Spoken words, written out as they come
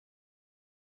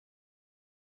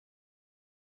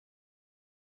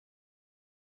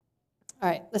All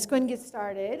right, let's go ahead and get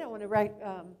started. I want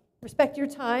to respect your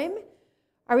time.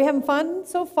 Are we having fun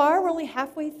so far? We're only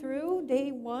halfway through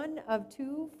day 1 of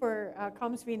 2 for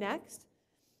Comms v Next.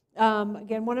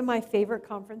 Again, one of my favorite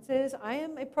conferences. I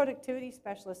am a productivity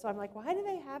specialist, so I'm like, why do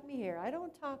they have me here? I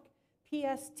don't talk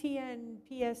PSTN,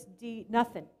 PSD,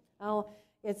 nothing.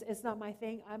 It's not my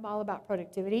thing. I'm all about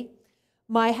productivity.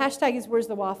 My hashtag is Where's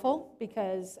the Waffle,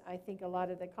 because I think a lot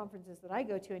of the conferences that I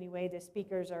go to anyway, the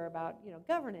speakers are about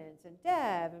governance and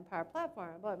dev and Power Platform.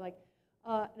 I'm like,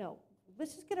 no,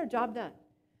 let's just get our job done.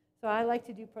 So I like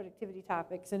to do productivity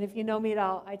topics, and if you know me at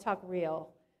all, I talk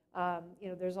real.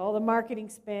 There's all the marketing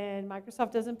spin.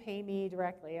 Microsoft doesn't pay me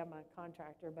directly. I'm a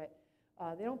contractor, but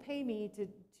they don't pay me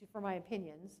for my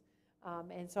opinions,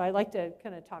 and so I like to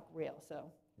kind of talk real. So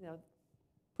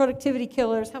productivity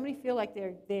killers. How many feel like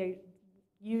they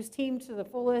use Teams to the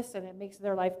fullest and it makes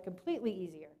their life completely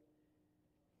easier?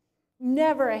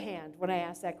 Never a hand when I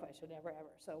ask that question, never ever.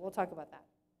 So we'll talk about that.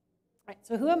 All right,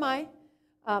 so who am I?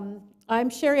 I'm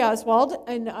Shari Oswald,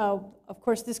 and of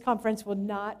course this conference will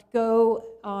not go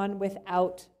on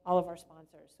without all of our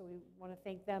sponsors. So we want to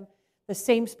thank them. The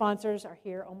same sponsors are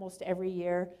here almost every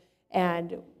year,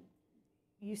 and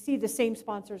you see the same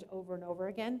sponsors over and over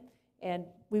again. And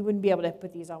we wouldn't be able to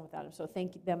put these on without them. So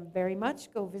thank them very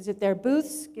much. Go visit their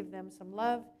booths, give them some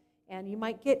love, and you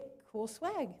might get cool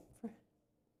swag. All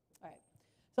right.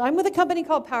 So I'm with a company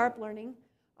called Power Up Learning.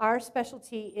 Our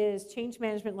specialty is change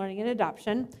management, learning, and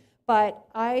adoption. But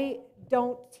I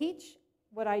don't teach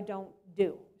what I don't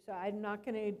do. So I'm not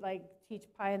going to teach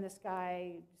pie in the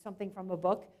sky, something from a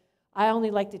book. I only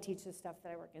like to teach the stuff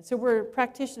that I work in. So we're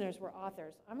practitioners, we're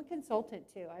authors. I'm a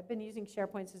consultant too. I've been using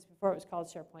SharePoint since before it was called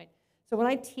SharePoint. So when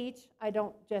I teach, I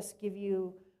don't just give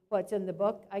you what's in the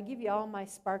book. I give you all my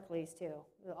sparklies too,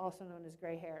 also known as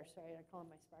gray hair. Sorry, I call them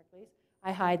my sparklies.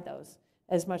 I hide those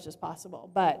as much as possible,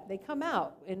 but they come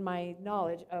out in my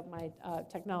knowledge of my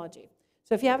technology.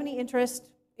 So if you have any interest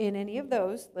in any of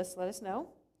those, let us know.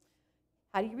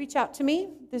 How do you reach out to me?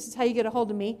 This is how you get a hold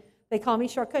of me. They call me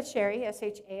Shortcut Shari,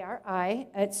 S-H-A-R-I.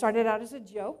 It started out as a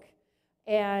joke,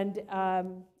 and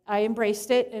I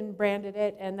embraced it and branded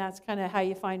it, and that's kind of how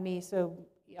you find me. So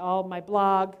all my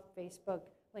blog, Facebook,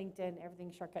 LinkedIn,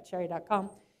 everything, shortcutshari.com.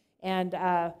 And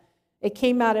it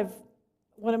came out of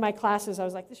one of my classes. I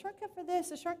was like, the shortcut for this,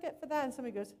 the shortcut for that. And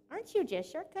somebody goes, aren't you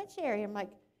just Shortcut Shari? I'm like,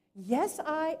 yes,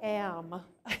 I am.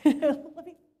 Let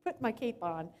me put my cape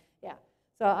on. Yeah.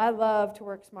 So I love to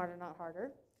work smarter, not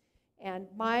harder. And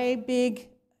my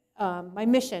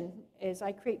mission is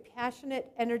I create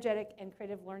passionate, energetic, and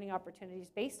creative learning opportunities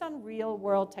based on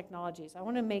real-world technologies. I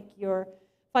want to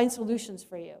find solutions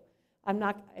for you.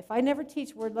 If I never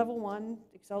teach Word Level 1,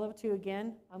 Excel Level 2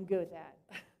 again, I'm good with that.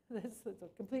 That's a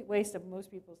complete waste of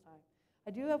most people's time.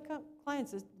 I do have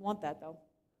clients that want that, though.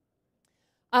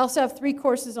 I also have 3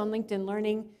 courses on LinkedIn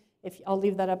Learning. I'll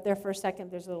leave that up there for a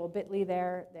second. There's a little bit.ly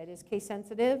there that is case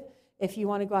sensitive. If you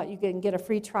want to go out, you can get a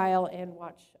free trial and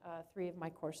watch 3 of my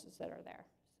courses that are there.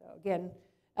 So again,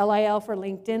 LIL for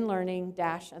LinkedIn Learning,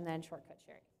 -- and then Shortcut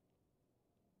Shari.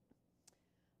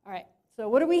 All right, so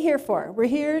what are we here for? We're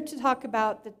here to talk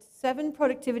about the 7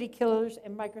 productivity killers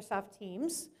in Microsoft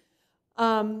Teams.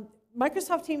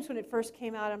 Microsoft Teams, when it first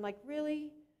came out, I'm like,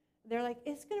 really? They're like,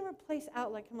 it's going to replace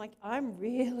Outlook. I'm like, I'm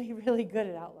really, really good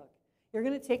at Outlook. You're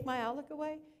going to take my Outlook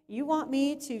away? You want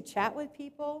me to chat with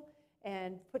people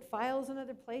and put files in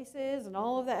other places and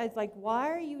all of that? It's like, why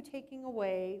are you taking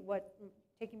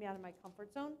me out of my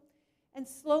comfort zone? And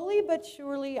slowly but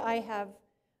surely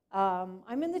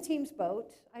I'm in the Teams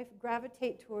boat. I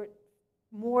gravitate toward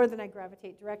more than I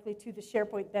gravitate directly to the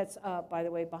SharePoint that's, by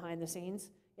the way, behind the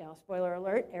scenes. Spoiler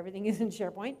alert, everything is in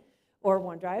SharePoint or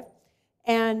OneDrive.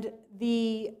 And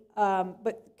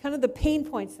but kind of the pain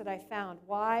points that I found,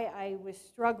 why I was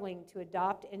struggling to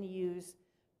adopt and use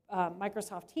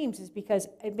Microsoft Teams is because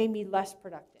it made me less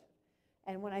productive.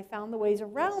 And when I found the ways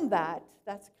around that,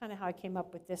 that's kind of how I came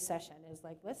up with this session, is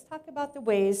like, let's talk about the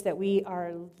ways that we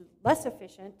are less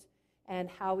efficient and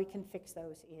how we can fix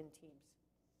those in Teams.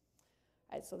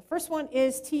 All right, so the first one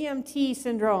is TMT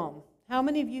syndrome. How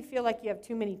many of you feel like you have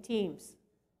too many teams?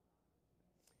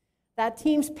 That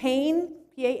Teams pain,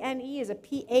 P-A-N-E, is a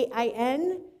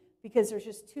P-A-I-N, because there's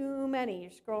just too many.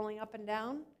 You're scrolling up and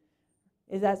down.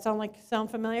 Does that sound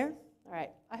familiar? All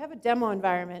right, I have a demo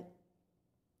environment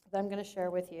that I'm going to share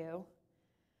with you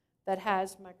that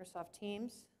has Microsoft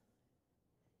Teams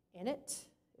in it,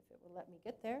 if it will let me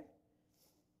get there.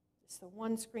 It's the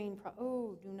one screen,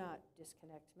 do not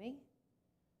disconnect me.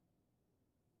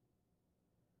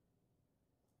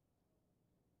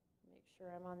 Make sure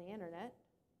I'm on the internet.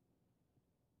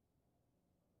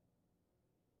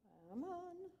 Come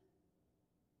on.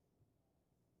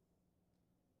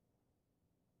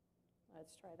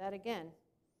 Let's try that again.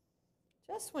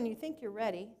 Just when you think you're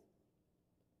ready.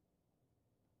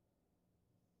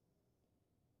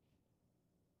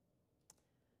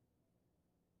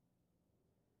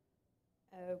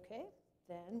 Okay,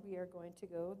 then we are going to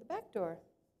go the back door.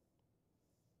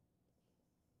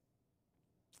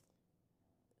 This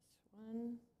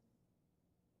one.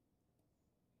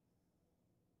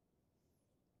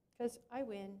 Because I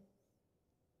win.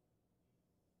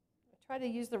 I try to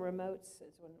use the remotes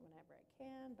whenever I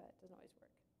can, but it doesn't always work.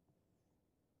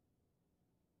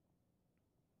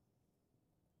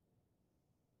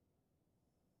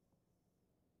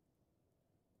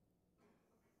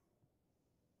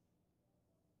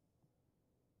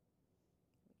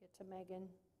 We get to Megan.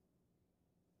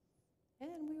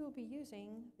 And we will be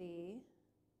using the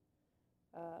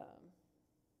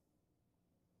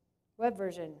web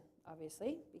version,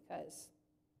 obviously, because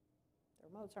the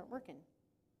remotes aren't working.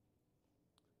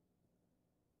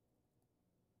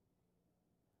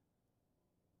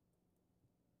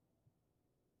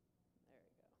 There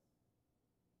we go.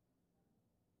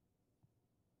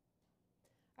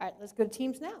 All right, let's go to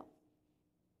Teams now.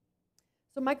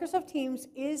 So Microsoft Teams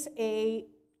is a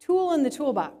tool in the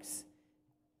toolbox.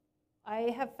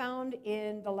 I have found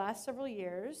in the last several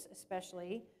years,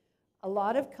 especially, a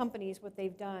lot of companies, what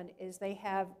they've done is they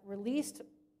have released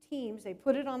Teams, they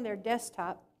put it on their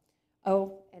desktop.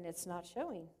 Oh, and it's not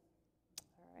showing.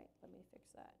 All right, let me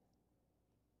fix that.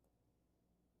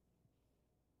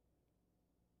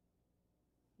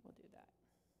 We'll do that.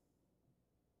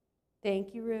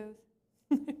 Thank you, Ruth.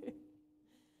 The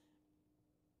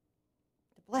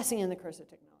blessing and the curse of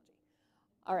technology.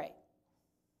 All right.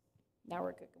 Now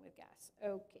we're cooking with gas.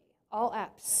 Okay, all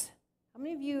apps. How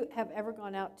many of you have ever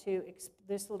gone out to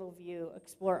this little view,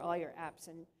 explore all your apps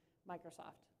in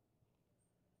Microsoft?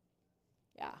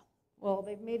 Yeah. Well,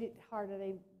 they've made it harder.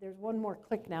 There's one more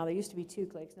click now. There used to be 2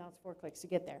 clicks. Now it's 4 clicks to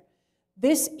get there.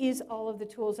 This is all of the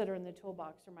tools that are in the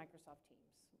toolbox for Microsoft Teams.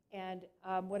 And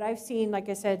what I've seen, like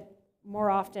I said,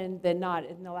 more often than not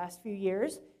in the last few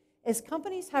years, is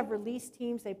companies have released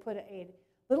Teams. They put a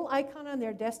little icon on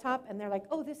their desktop, and they're like,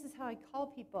 oh, this is how I call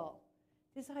people.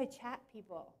 This is how I chat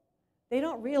people. They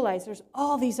don't realize there's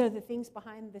all these other things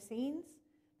behind the scenes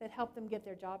that help them get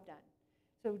their job done.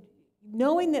 So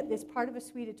knowing that it's part of a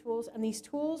suite of tools, and these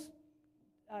tools,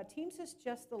 Teams is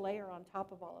just the layer on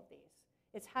top of all of these.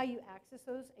 It's how you access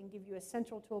those and give you a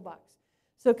central toolbox.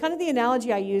 So kind of the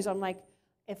analogy I use, I'm like,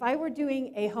 if I were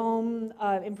doing a home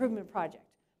improvement project,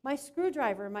 my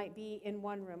screwdriver might be in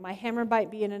one room, my hammer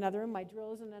might be in another room, my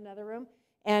drill is in another room,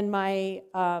 and my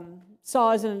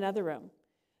saw is in another room.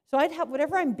 So I'd have,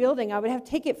 whatever I'm building, I would have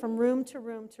to take it from room to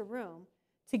room to room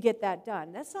to get that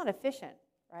done. That's not efficient,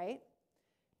 right?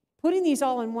 Putting these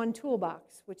all in one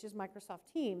toolbox, which is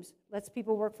Microsoft Teams, lets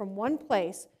people work from one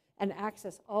place and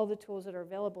access all the tools that are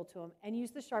available to them and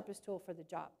use the sharpest tool for the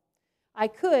job. I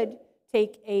could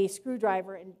take a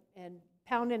screwdriver and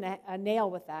pound in a nail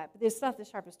with that, but it's not the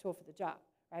sharpest tool for the job,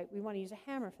 right? We want to use a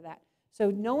hammer for that. So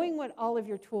knowing what all of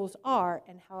your tools are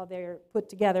and how they're put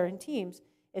together in Teams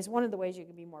is one of the ways you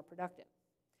can be more productive.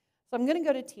 So I'm going to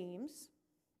go to Teams.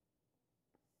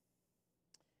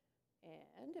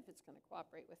 And if it's going to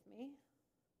cooperate with me,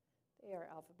 they are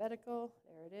alphabetical.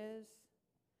 There it is.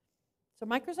 So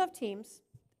Microsoft Teams,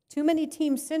 too many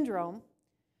Teams syndrome.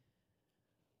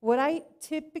 What I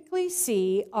typically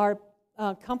see are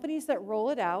companies that roll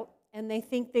it out and they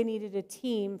think they needed a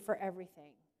team for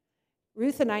everything.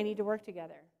 Ruth and I need to work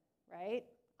together, right?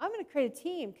 I'm going to create a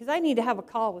team because I need to have a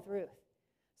call with Ruth.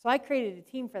 So I created a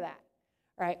team for that.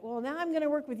 All right, well, now I'm going to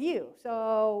work with you.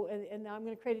 So, and now I'm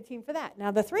going to create a team for that. Now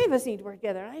the 3 of us need to work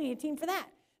together, and I need a team for that.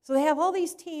 So they have all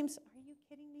these teams. Are you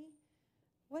kidding me?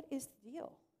 What is the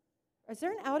deal? Is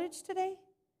there an outage today?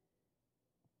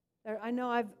 I know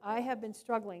I have been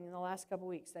struggling in the last couple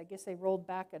weeks. I guess they rolled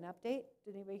back an update.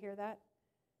 Did anybody hear that?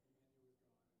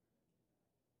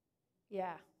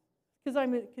 Yeah,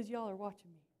 because y'all are watching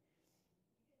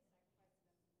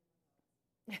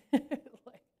me.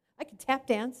 I can tap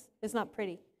dance. It's not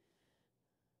pretty.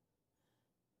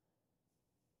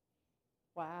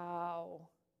 Wow.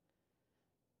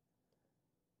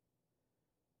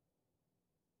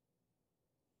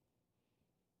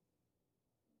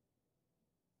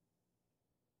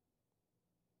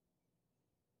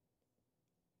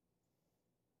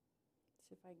 Let's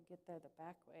see if I can get there the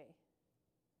back way.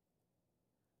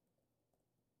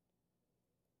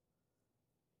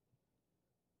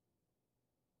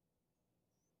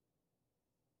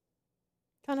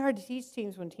 Kind of hard to teach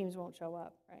Teams when Teams won't show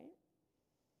up, right?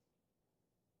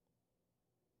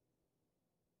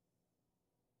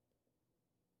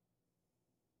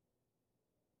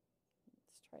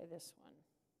 Let's try this one.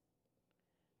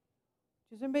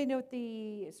 Does anybody know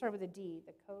what start with a D,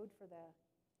 the code for the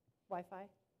Wi-Fi?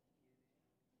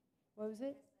 What was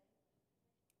it?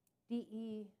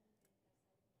 DE.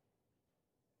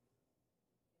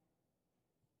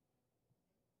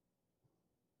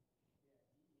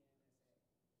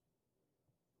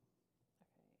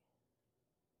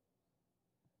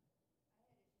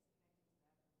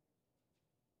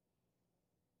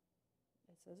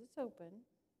 It says it's open.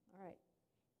 All right.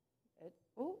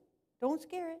 Oh, don't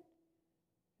scare it.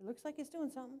 It looks like it's doing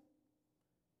something.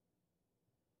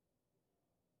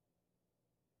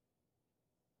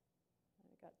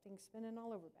 I got things spinning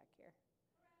all over back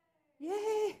here.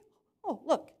 Yay! Oh,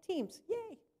 look, Teams.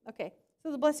 Yay! Okay,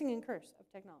 so the blessing and curse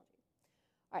of technology.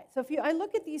 All right, so if I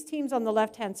look at these teams on the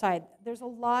left-hand side, there's a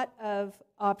lot of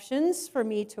options for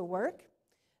me to work.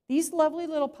 These lovely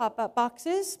little pop-up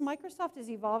boxes, Microsoft is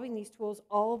evolving these tools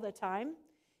all the time.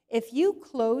 If you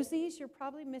close these, you're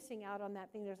probably missing out on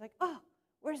that thing. There's like, oh,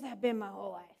 where's that been my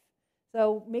whole life?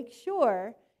 So make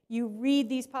sure you read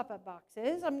these pop-up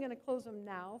boxes. I'm going to close them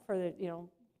now for the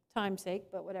time's sake,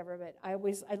 but whatever. But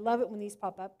I love it when these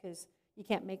pop up because you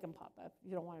can't make them pop up.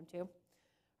 You don't want them to. All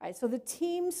right. So the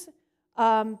Teams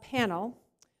panel.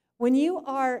 When you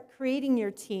are creating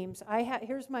your teams,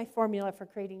 here's my formula for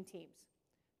creating teams.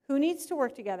 Who needs to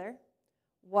work together?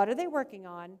 What are they working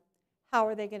on? How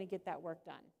are they going to get that work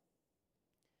done?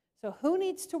 So who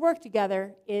needs to work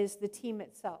together is the team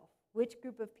itself. Which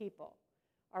group of people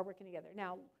are working together?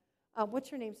 Now,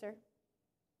 what's your name, sir?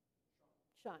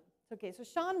 Sean. Okay, so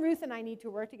Sean, Ruth, and I need to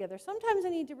work together. Sometimes I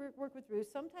need to work with Ruth.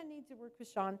 Sometimes I need to work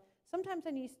with Sean. Sometimes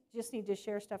I just need to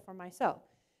share stuff for myself.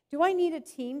 Do I need a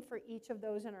team for each of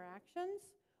those interactions?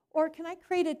 Or can I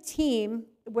create a team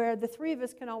where the three of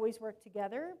us can always work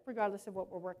together, regardless of what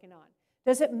we're working on?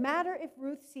 Does it matter if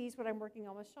Ruth sees what I'm working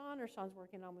on with Sean or Sean's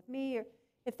working on with me? Or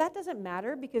if that doesn't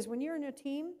matter, because when you're in a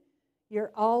team,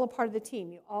 you're all a part of the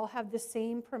team. You all have the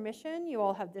same permission. You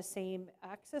all have the same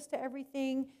access to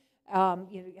everything.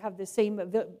 You have the same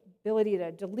ability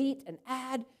to delete and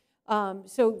add.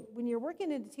 So when you're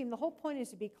working in a team, the whole point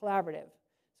is to be collaborative.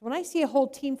 So when I see a whole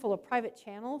team full of private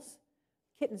channels,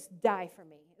 kittens die for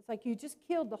me. It's like you just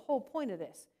killed the whole point of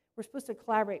this. We're supposed to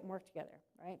collaborate and work together,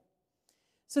 right?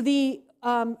 So the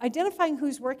identifying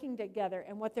who's working together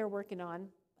and what they're working on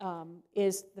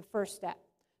is the first step.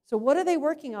 So what are they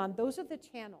working on? Those are the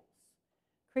channels.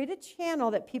 Create a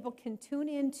channel that people can tune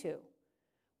into.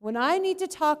 When I need to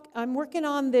talk, I'm working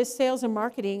on this sales and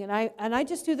marketing, and I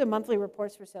just do the monthly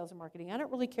reports for sales and marketing. I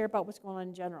don't really care about what's going on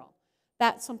in general.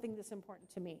 That's something that's important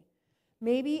to me.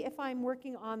 Maybe if I'm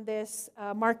working on this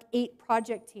Mark 8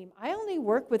 project team, I only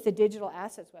work with the digital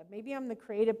assets web. Maybe I'm the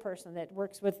creative person that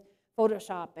works with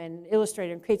Photoshop and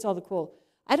Illustrator and creates all the cool.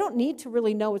 I don't need to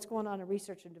really know what's going on in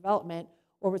research and development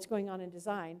or what's going on in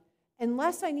design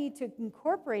unless I need to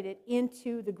incorporate it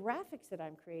into the graphics that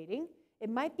I'm creating. It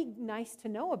might be nice to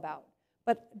know about,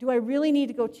 but do I really need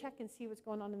to go check and see what's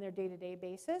going on in their day-to-day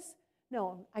basis?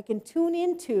 No, I can tune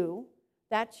into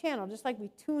that channel just like we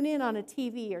tune in on a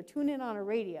TV or tune in on a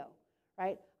radio,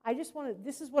 right? I just want to,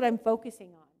 this is what I'm focusing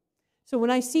on. So when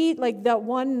I see like that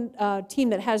one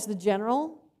team that has the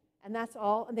general, and that's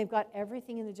all, and they've got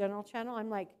everything in the general channel, I'm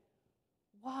like,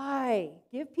 why?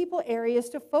 Give people areas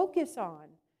to focus on.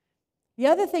 The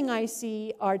other thing I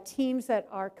see are teams that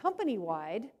are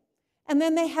company-wide, and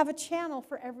then they have a channel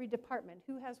for every department.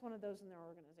 Who has one of those in their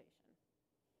organization?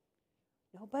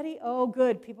 Nobody? Oh,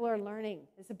 good. People are learning.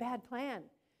 It's a bad plan.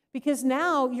 Because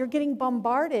now you're getting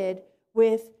bombarded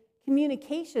with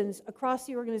communications across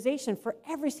the organization for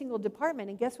every single department.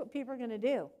 And guess what people are going to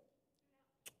do?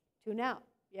 Tune out.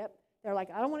 Yep. They're like,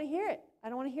 I don't want to hear it. I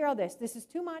don't want to hear all this. This is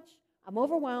too much. I'm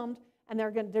overwhelmed. And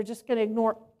they're just going to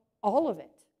ignore all of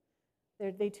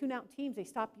it. They tune out Teams. They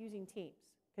stop using Teams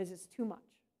because it's too much.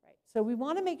 Right? So we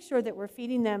want to make sure that we're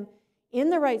feeding them in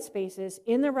the right spaces,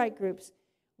 in the right groups,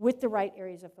 with the right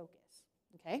areas of focus.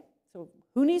 Okay? So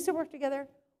who needs to work together?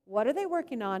 What are they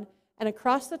working on? And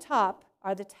across the top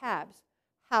are the tabs.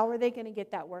 How are they going to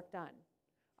get that work done?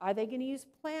 Are they going to use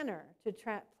Planner to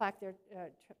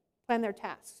plan their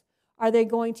tasks? Are they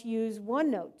going to use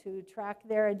OneNote to track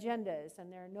their agendas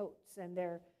and their notes and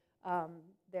their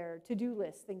to-do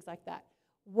lists, things like that?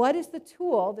 What is the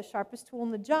tool, the sharpest tool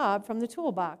in the job from the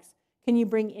toolbox, can you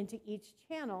bring into each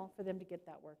channel for them to get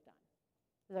that work done?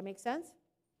 Does that make sense?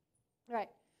 All right.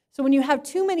 So when you have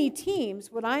too many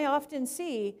teams, what I often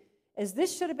see is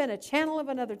this should have been a channel of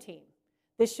another team.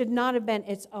 This should not have been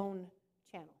its own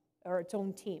channel or its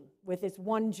own team with its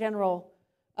one general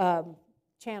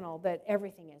channel that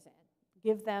everything is in.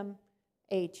 Give them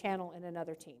a channel in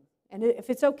another team. And if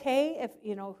it's okay, if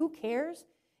who cares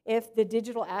If the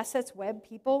digital assets web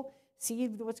people see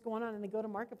what's going on in the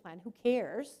go-to-market plan, who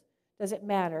cares? Does it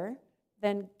matter?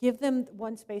 Then give them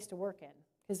one space to work in.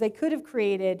 Because they could have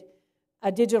created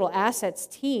a digital assets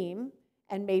team,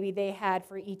 and maybe they had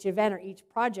for each event or each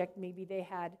project, maybe they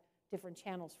had different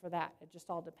channels for that. It just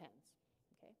all depends.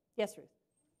 Okay. Yes, Ruth?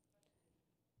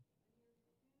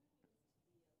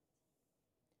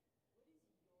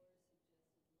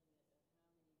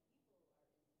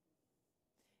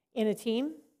 In a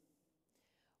team?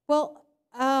 Well,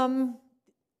 kind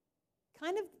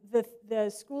of the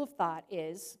school of thought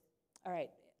is, all right,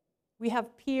 we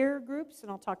have peer groups,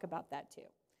 and I'll talk about that too.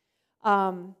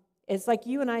 It's like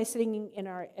you and I sitting in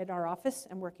our office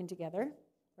and working together,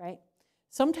 right?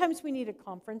 Sometimes we need a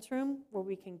conference room where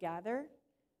we can gather,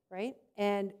 right,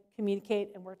 and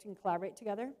communicate and work and collaborate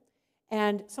together.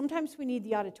 And sometimes we need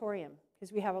the auditorium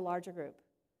because we have a larger group,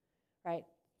 right?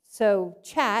 So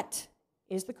chat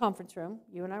is the conference room,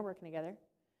 you and I working together.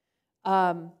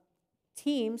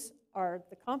 Teams are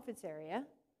the conference area.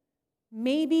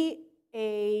 Maybe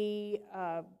a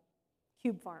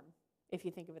cube farm, if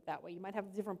you think of it that way. You might have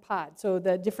a different pod. So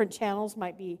the different channels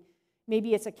might be,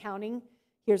 maybe it's accounting.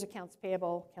 Here's accounts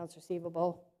payable, accounts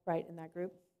receivable, right, in that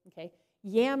group. Okay.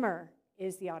 Yammer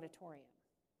is the auditorium.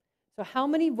 So how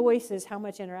many voices, how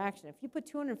much interaction? If you put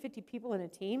 250 people in a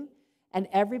team and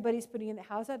everybody's putting in,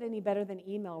 how's that any better than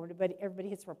email where everybody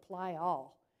hits reply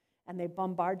all and they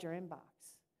bombard your inbox?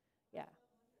 Yeah.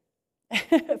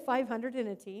 500 in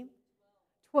a team?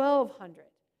 1,200.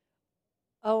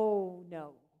 Oh,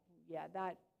 no. Yeah,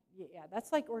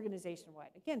 that's like organization-wide.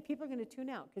 Again, people are going to tune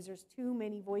out because there's too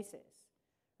many voices,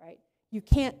 right? You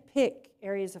can't pick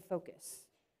areas of focus.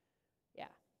 Yeah.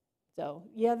 So,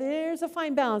 yeah, there's a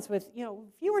fine balance with,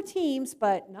 fewer teams,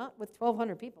 but not with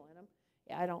 1,200 people in them.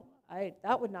 Yeah,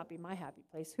 that would not be my happy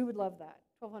place. Who would love that?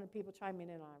 1,200 people chiming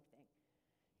in on everything.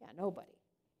 Yeah, nobody.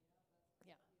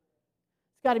 Yeah.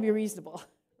 It's got to be reasonable,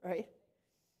 right?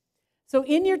 So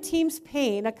in your team's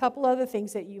pane, a couple other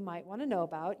things that you might want to know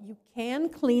about. You can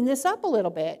clean this up a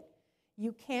little bit.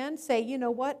 You can say, you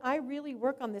know what, I really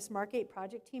work on this Mark8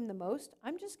 project team the most.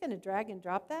 I'm just going to drag and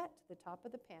drop that to the top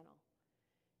of the panel.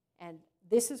 And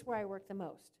this is where I work the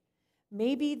most.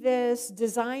 Maybe this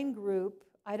design group,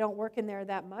 I don't work in there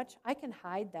that much. I can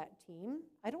hide that team.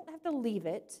 I don't have to leave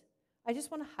it. I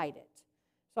just want to hide it.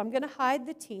 So I'm going to hide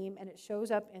the team, and it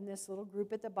shows up in this little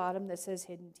group at the bottom that says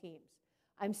Hidden Teams.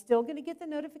 I'm still going to get the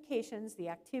notifications, the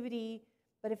activity,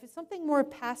 but if it's something more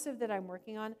passive that I'm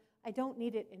working on, I don't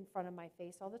need it in front of my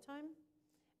face all the time,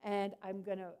 and I'm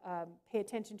going to pay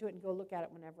attention to it and go look at it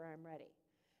whenever I'm ready.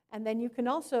 And then you can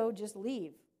also just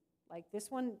leave. Like this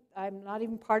one, I'm not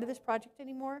even part of this project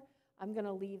anymore. I'm going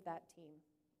to leave that team,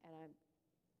 and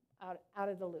I'm out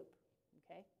of the loop,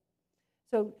 okay?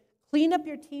 So clean up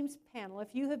your team's panel. If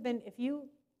you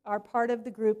are part of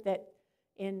the group that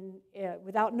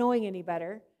without knowing any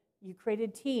better, you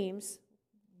created teams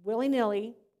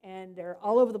willy-nilly, and they're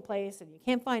all over the place, and you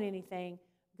can't find anything,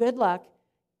 good luck.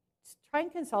 Just try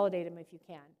and consolidate them if you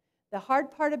can. The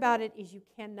hard part about it is you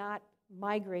cannot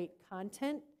migrate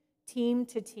content team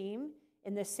to team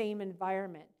in the same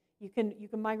environment. You can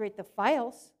migrate the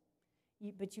files,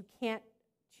 but you can't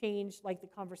change like the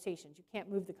conversations. You can't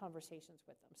move the conversations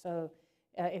with them. So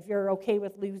if you're okay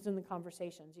with losing the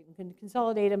conversations, you can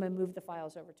consolidate them and move the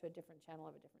files over to a different channel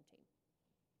of a different team.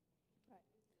 Right.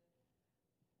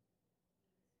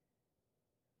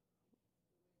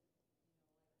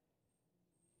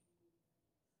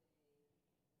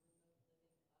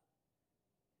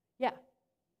 Yeah.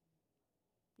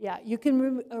 Yeah, you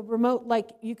can remote,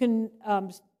 like you can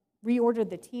reorder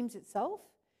the teams itself.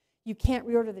 You can't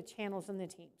reorder the channels in the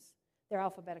teams. They're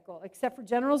alphabetical, except for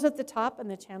generals at the top, and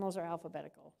the channels are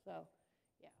alphabetical. So,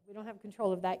 yeah, we don't have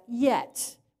control of that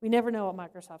yet. We never know what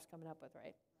Microsoft's coming up with,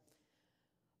 right?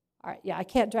 All right, yeah, I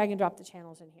can't drag and drop the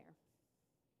channels in here.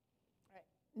 All right.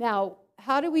 Now,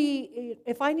 how do we,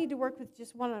 if I need to work with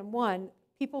just one-on-one,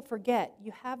 people forget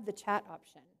you have the chat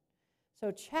option.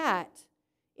 So chat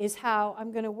is how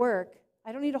I'm going to work.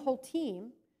 I don't need a whole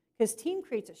team, because team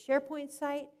creates a SharePoint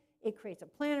site, it creates a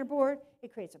planner board,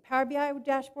 it creates a Power BI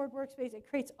dashboard workspace, it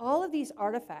creates all of these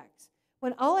artifacts,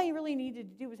 when all I really needed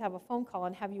to do was have a phone call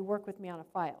and have you work with me on a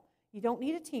file. You don't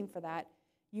need a team for that.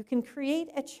 You can create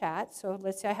a chat. So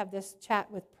let's say I have this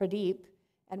chat with Pradeep,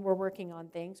 and we're working on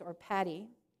things, or Patty,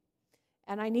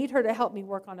 and I need her to help me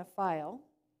work on a file.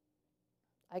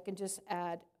 I can just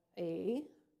add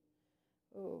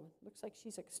looks like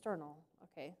she's external.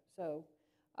 Okay, so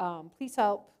please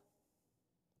help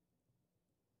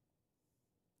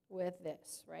with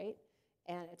this, right?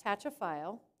 And attach a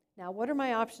file. Now, what are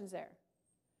my options there?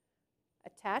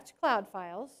 attach cloud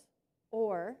files,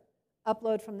 or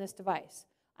upload from this device.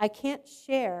 I can't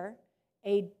share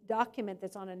a document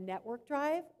that's on a network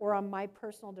drive or on my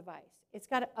personal device. It's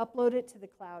got to upload it to the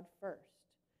cloud first.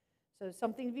 So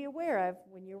something to be aware of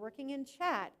when you're working in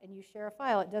chat and you share a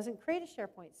file, it doesn't create a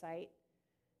SharePoint site.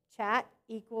 Chat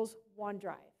equals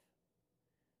OneDrive.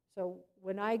 So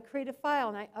when I create a file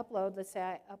and I upload, let's say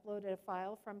I uploaded a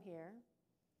file from here,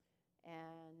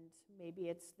 and maybe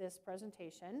it's this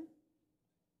presentation.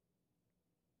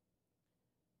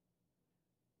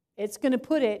 It's going to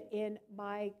put it in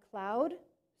my cloud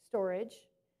storage,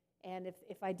 and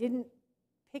if I didn't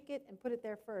pick it and put it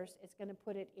there first, it's going to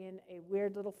put it in a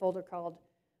weird little folder called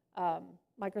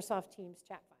Microsoft Teams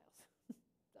chat files.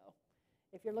 So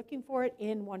if you're looking for it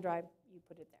in OneDrive, you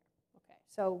put it there. Okay.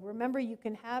 So remember, you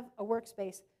can have a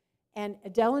workspace. And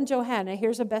Adele and Johanna,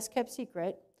 here's a best kept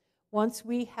secret. Once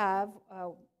we have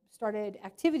started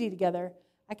activity together,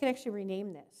 I can actually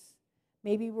rename this.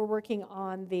 Maybe we're working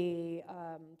on the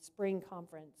spring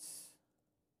conference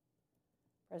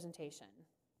presentation.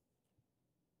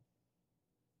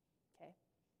 Okay.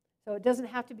 So it doesn't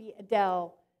have to be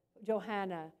Adele,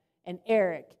 Johanna, and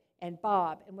Eric, and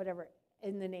Bob, and whatever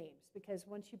in the names, because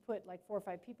once you put like 4 or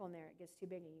 5 people in there, it gets too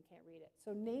big and you can't read it.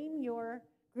 So name your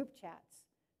group chats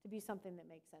to be something that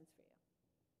makes sense for you.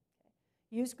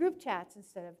 Okay. Use group chats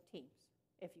instead of Teams,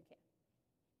 if you can.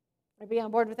 Everybody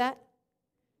on board with that?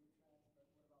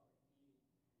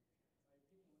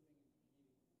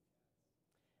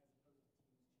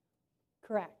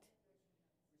 Correct.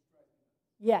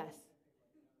 Yes.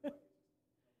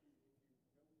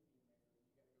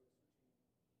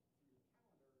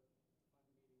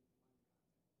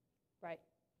 Right.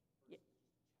 Yeah.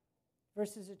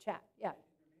 Versus a chat. Yeah.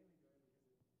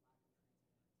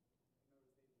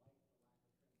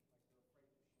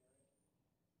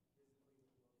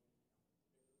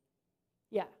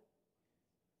 Yeah.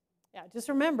 Yeah. Just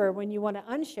remember, when you want to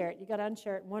unshare it, you got to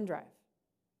unshare it in OneDrive,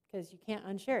 because you can't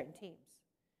unshare it in Teams.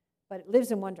 But it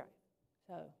lives in OneDrive.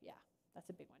 So yeah, that's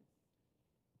a big one.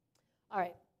 All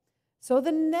right. So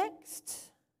the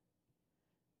next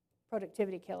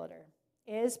productivity killer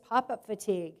is pop-up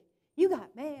fatigue. You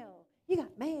got mail. You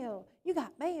got mail. You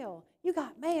got mail. You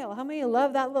got mail. How many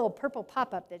love that little purple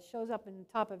pop-up that shows up in the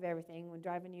top of everything when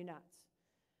driving you nuts?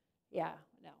 Yeah,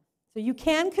 no. So you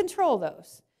can control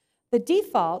those. The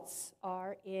defaults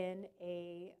are in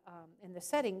the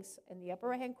settings in the upper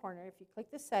right-hand corner. If you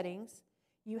click the settings,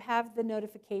 you have the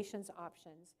notifications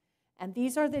options. And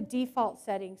these are the default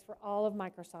settings for all of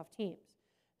Microsoft Teams.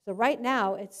 So right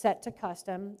now, it's set to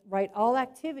custom. Write all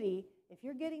activity. If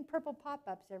you're getting purple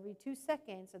pop-ups every 2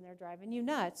 seconds and they're driving you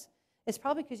nuts, it's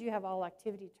probably because you have all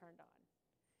activity turned on.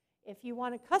 If you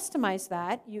want to customize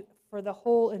that for the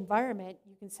whole environment,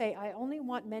 you can say, I only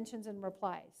want mentions and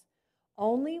replies.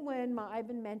 Only when I've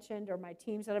been mentioned or my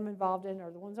teams that I'm involved in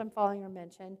or the ones I'm following are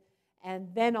mentioned, and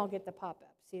then I'll get the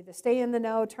pop-up. See, the stay in the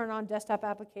know, turn on desktop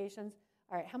applications.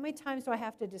 All right, how many times do I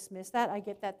have to dismiss that? I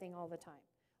get that thing all the time.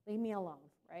 Leave me alone,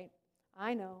 right?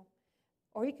 I know.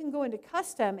 Or you can go into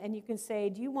custom and you can say,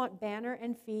 do you want banner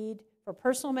and feed for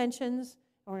personal mentions?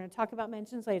 We're going to talk about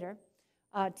mentions later.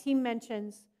 Team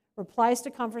mentions, replies to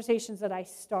conversations that I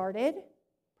started,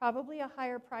 probably a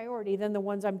higher priority than the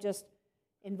ones I'm just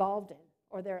involved in,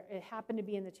 or it happened to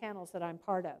be in the channels that I'm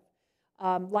part of.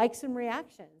 Likes and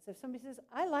reactions. If somebody says,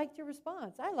 I liked your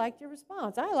response, I liked your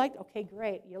response, okay,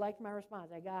 great, you liked my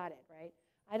response, I got it, right?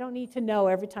 I don't need to know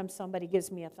every time somebody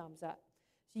gives me a thumbs up.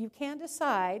 So you can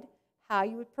decide how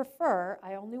you would prefer.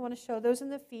 I only want to show those in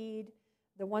the feed.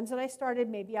 The ones that I started,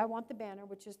 maybe I want the banner,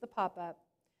 which is the pop-up.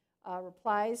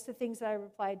 Replies to things that I've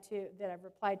replied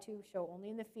to, show only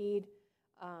in the feed.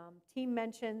 Team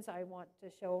mentions, I want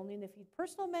to show only in the feed.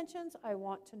 Personal mentions, I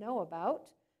want to know about.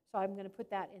 So I'm going to put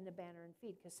that in the banner and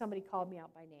feed because somebody called me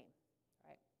out by name,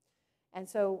 right? And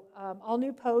so all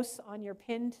new posts on your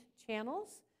pinned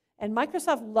channels. And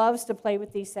Microsoft loves to play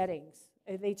with these settings.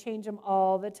 They change them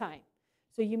all the time.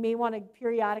 So you may want to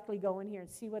periodically go in here and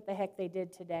see what the heck they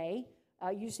did today,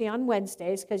 usually on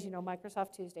Wednesdays because, you know,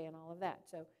 Microsoft Tuesday and all of that.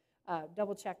 So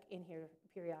double check in here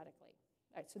periodically.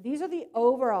 All right, so these are the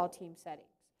overall team settings.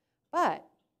 But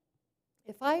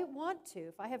if I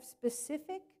have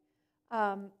specific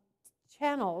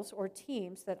channels or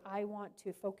teams that I want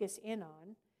to focus in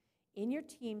on, in your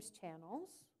Teams channels,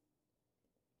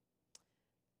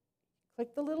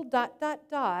 click the little dot, dot,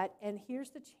 dot, and here's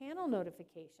the channel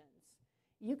notifications.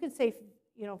 You can say,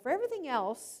 you know, for everything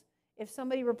else, if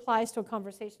somebody replies to a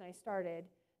conversation I started,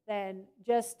 then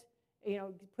just, you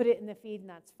know, put it in the feed and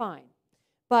that's fine.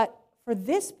 But for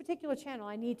this particular channel,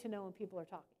 I need to know when people are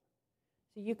talking.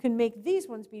 So you can make these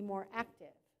ones be more active.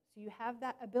 So you have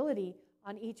that ability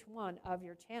on each one of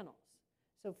your channels.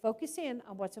 So focus in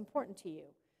on what's important to you.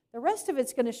 The rest of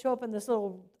it's going to show up in this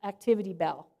little activity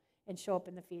bell and show up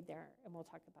in the feed there, and we'll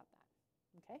talk about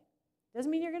that. Okay? Doesn't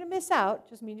mean you're going to miss out,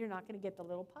 just means you're not going to get the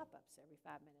little pop-ups every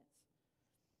 5 minutes.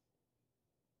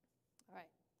 All right,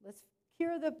 let's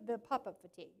cure the pop-up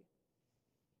fatigue.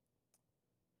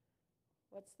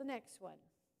 What's the next one?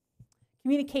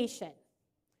 Communication.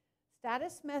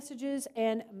 Status messages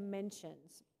and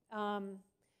mentions.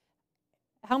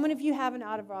 How many of you have an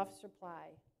out-of-office reply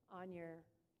on your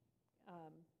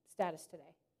status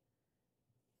today?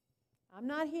 I'm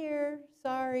not here,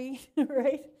 sorry,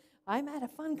 right? I'm at a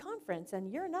fun conference and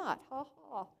you're not, ha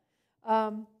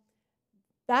ha.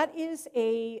 That is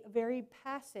a very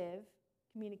passive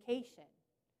communication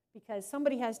because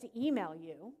somebody has to email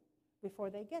you before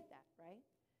they get that, right?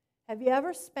 Have you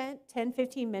ever spent 10,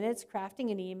 15 minutes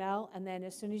crafting an email and then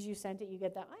as soon as you sent it, you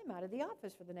get that, I'm out of the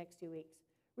office for the next 2 weeks,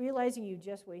 realizing you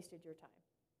just wasted your time?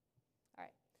 All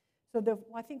right, so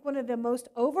I think one of the most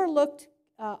overlooked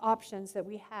options that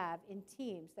we have in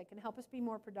Teams that can help us be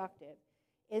more productive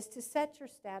is to set your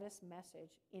status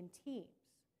message in Teams.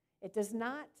 It does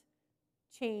not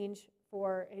change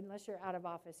unless you're out of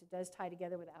office. It does tie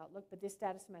together with Outlook, but this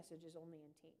status message is only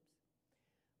in Teams.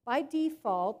 By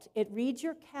default, it reads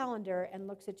your calendar and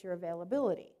looks at your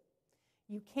availability.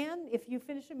 You can, if you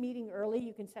finish a meeting early,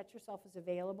 you can set yourself as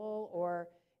available, or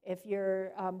if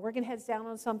you're working heads down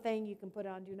on something, you can put it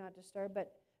on Do Not Disturb.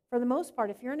 But for the most part,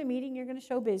 if you're in a meeting, you're going to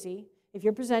show busy. If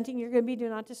you're presenting, you're going to be Do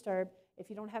Not Disturb. If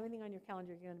you don't have anything on your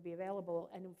calendar, you're going to be available.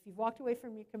 And if you've walked away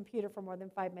from your computer for more than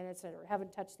 5 minutes or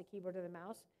haven't touched the keyboard or the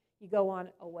mouse, you go on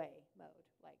away mode.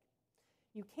 Like,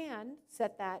 you can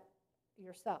set that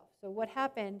yourself. So what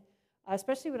happened,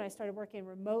 especially when I started working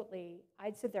remotely,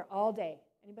 I'd sit there all day.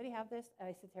 Anybody have this?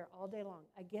 I sit there all day long.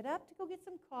 I get up to go get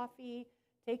some coffee,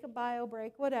 take a bio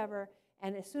break, whatever,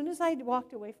 and as soon as I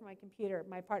walked away from my computer,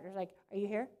 my partner's like, are you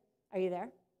here? Are you there?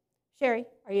 Shari,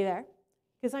 are you there?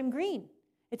 Because I'm green.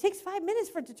 It takes 5 minutes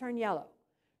for it to turn yellow,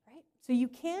 right? So you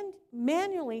can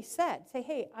manually say,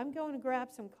 hey, I'm going to grab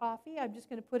some coffee. I'm just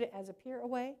going to put it as a peer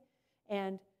away,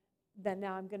 and then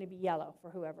now I'm going to be yellow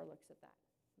for whoever looks at that,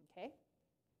 okay?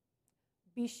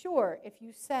 Be sure if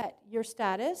you set your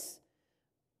status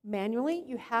manually,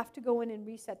 you have to go in and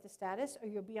reset the status or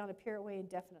you'll be on a peer away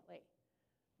indefinitely,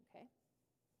 okay?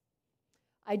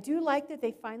 I do like that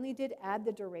they finally did add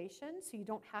the duration so you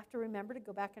don't have to remember to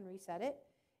go back and reset it.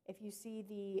 If you see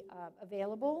the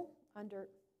available under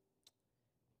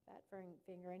that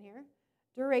finger in here,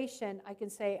 duration, I can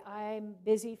say I'm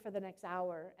busy for the next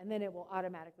hour, and then it will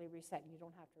automatically reset, and you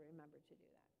don't have to remember to do that.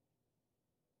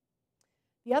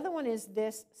 The other one is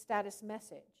this status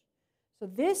message. So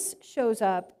this shows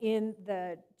up in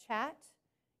the chat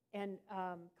and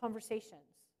conversations.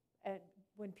 And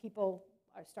when people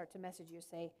start to message you,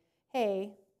 say,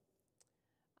 hey,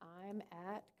 I'm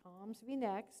at Comms V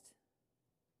Next,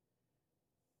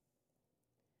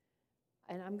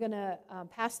 and I'm going to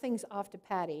pass things off to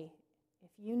Patty.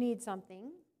 If you need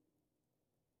something,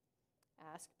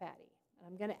 ask Patty. And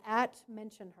I'm going to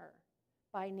mention her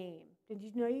by name. Did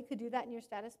you know you could do that in your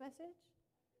status message?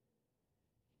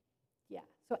 Yeah.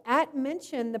 So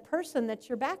mention the person that's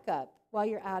your backup while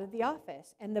you're out of the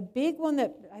office. And the big one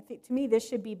that I think, to me, this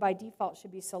should be by default,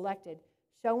 should be selected.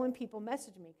 Show when people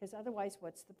message me, because otherwise,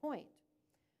 what's the point?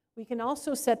 We can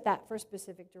also set that for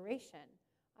specific duration.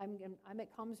 I'm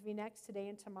at Comms V Next today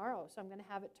and tomorrow, so I'm going to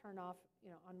have it turn off,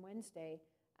 on Wednesday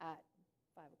at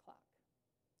 5 o'clock.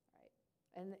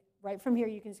 Right? And right from here,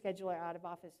 you can schedule our out of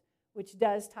office, which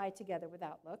does tie together with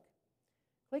Outlook.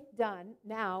 Click Done.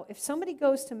 Now, if somebody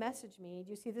goes to message me, do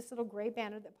you see this little gray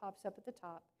banner that pops up at the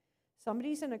top?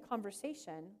 Somebody's in a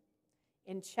conversation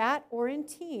in chat or in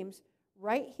Teams.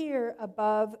 Right here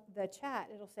above the chat,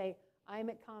 it'll say, I'm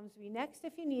at Comms V Next.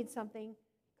 If you need something,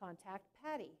 contact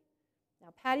Patty. Now,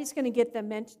 Patty's going to get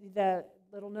the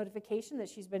little notification that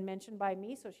she's been mentioned by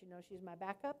me, so she knows she's my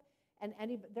backup. And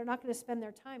they're not going to spend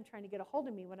their time trying to get a hold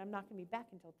of me when I'm not going to be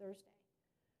back until Thursday.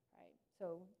 Right?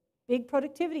 So, big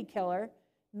productivity killer.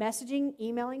 Messaging,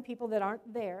 emailing people that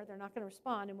aren't there, they're not going to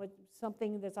respond. And with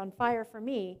something that's on fire for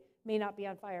me may not be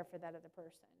on fire for that other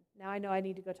person. Now I know I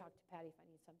need to go talk to Patty if I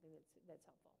need something that's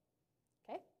helpful.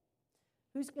 Okay?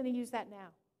 Who's going to use that now?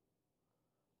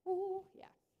 Ooh, yeah.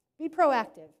 Be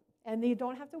proactive. And you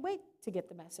don't have to wait to get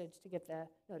the message, to get the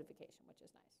notification, which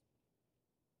is nice.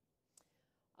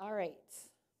 All right.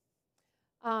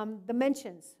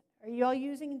 Dimensions. Are you all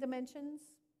using dimensions?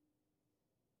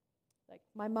 Like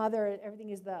my mother,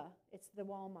 everything is it's the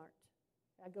Walmart.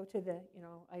 I go to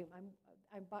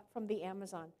I bought from the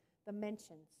Amazon. The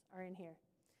mentions are in here.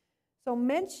 So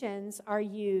mentions are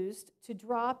used to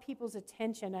draw people's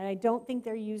attention, and I don't think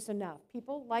they're used enough.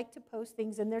 People like to post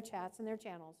things in their chats and their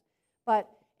channels, but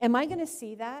am I going to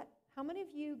see that? How many of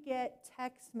you get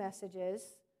text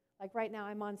messages? Like right now,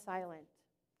 I'm on silent.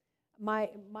 My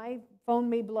phone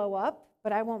may blow up,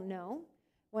 but I won't know.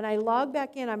 When I log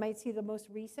back in, I might see the most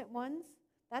recent ones.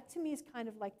 That to me is kind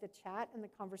of like the chat and the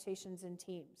conversations in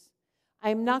Teams.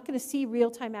 I'm not going to see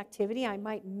real-time activity. I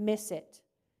might miss it.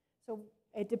 So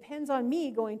it depends on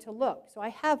me going to look. So I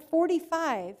have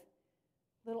 45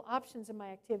 little options in my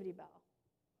activity bell.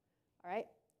 All right?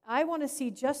 I want to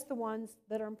see just the ones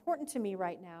that are important to me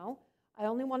right now. I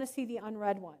only want to see the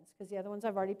unread ones because the other ones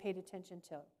I've already paid attention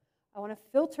to. I want to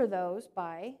filter those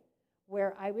by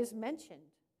where I was mentioned.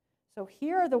 So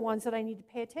here are the ones that I need to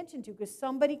pay attention to because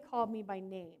somebody called me by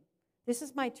name. This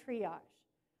is my triage.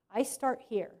 I start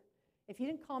here. If you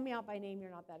didn't call me out by name,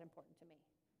 you're not that important to me,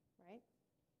 right?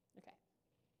 Okay.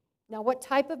 Now, what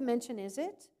type of mention is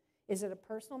it? Is it a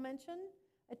personal mention,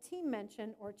 a team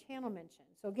mention, or a channel mention?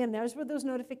 So again, there's where those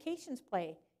notifications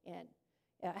play in.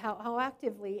 How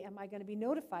actively am I going to be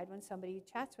notified when somebody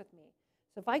chats with me?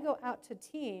 So if I go out to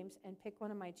Teams and pick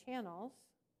one of my channels,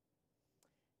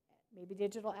 maybe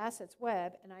Digital Assets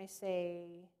Web, and I say,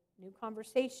 new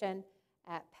conversation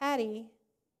at Patty,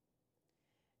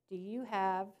 do you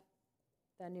have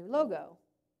the new logo?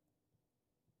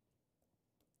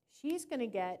 She's going to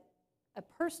get a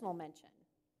personal mention,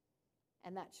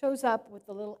 and that shows up with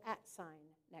the little @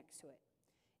 sign next to it.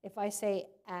 If I say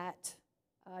at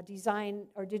Design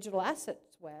or Digital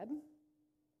Assets Web,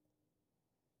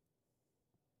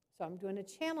 so I'm doing a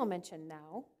channel mention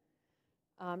now.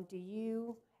 Do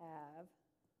you have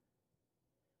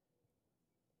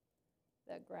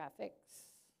the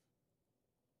graphics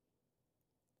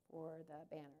for the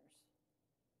banners?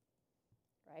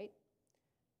 Right?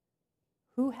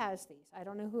 Who has these? I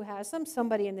don't know who has them.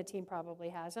 Somebody in the team probably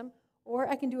has them. Or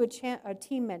I can do a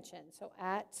team mention. So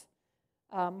at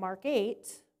Mark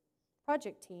 8,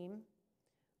 project team,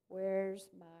 where's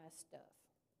my stuff?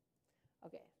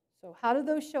 Okay, so how do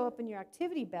those show up in your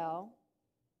activity bell?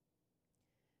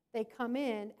 They come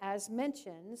in as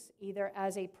mentions, either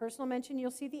as a personal mention,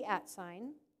 you'll see the @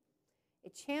 sign. A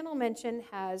channel mention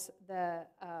has the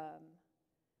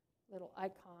little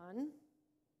icon.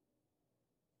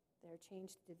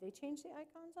 Did they change the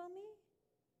icons on me?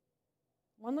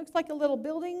 One looks like a little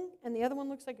building, and the other one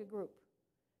looks like a group.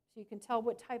 So you can tell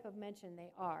what type of mention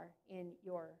they are in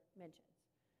your mentions.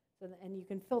 And you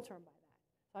can filter them by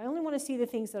that. So I only want to see the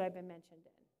things that I've been mentioned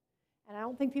in. And I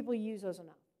don't think people use those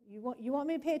enough. You want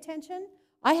me to pay attention?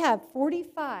 I have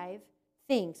 45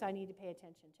 things I need to pay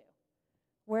attention to.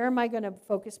 Where am I going to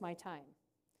focus my time?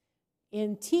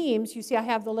 In Teams, you see I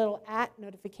have the little @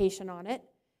 notification on it.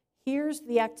 Here's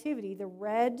the activity. The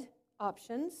red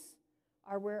options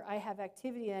are where I have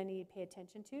activity I need to pay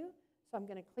attention to. So I'm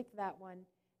going to click that one,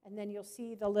 and then you'll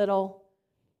see the little,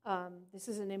 this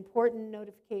is an important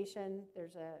notification.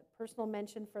 There's a personal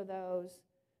mention for those.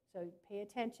 So pay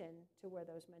attention to where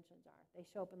those mentions are. They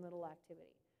show up in little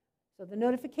activity. So the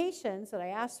notifications that I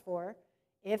asked for,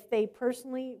 if they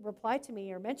personally reply to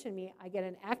me or mention me, I get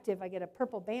an active, I get a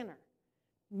purple banner.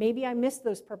 Maybe I missed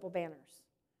those purple banners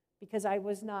because I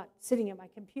was not sitting at my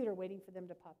computer waiting for them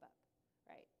to pop up,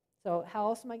 right? So how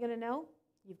else am I going to know?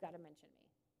 You've got to mention me,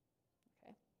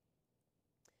 okay?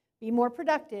 Be more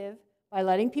productive by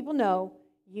letting people know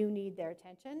you need their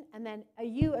attention, and then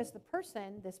you as the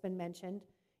person that's been mentioned,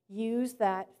 use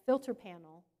that filter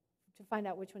panel to find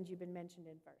out which ones you've been mentioned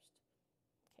in first,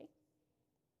 okay?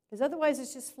 Because otherwise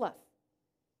it's just fluff.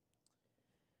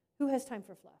 Who has time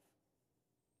for fluff?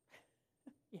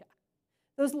 Yeah.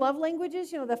 Those love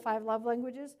languages, you know, the 5 love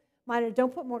languages, mine are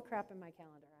don't put more crap in my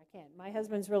calendar. I can't. My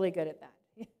husband's really good at that.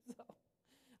 So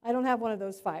I don't have one of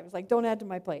those 5. It's like, don't add to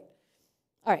my plate.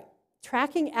 All right,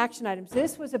 tracking action items.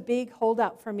 This was a big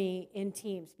holdout for me in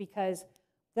Teams because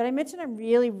did I mention I'm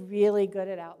really, really good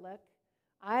at Outlook?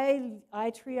 I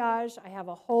triage. I have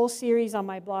a whole series on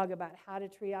my blog about how to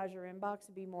triage your inbox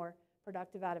and be more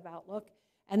productive out of Outlook.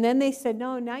 And then they said,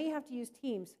 no, now you have to use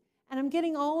Teams. And I'm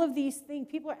getting all of these things.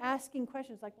 People are asking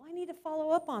questions like, well, I need to follow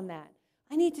up on that.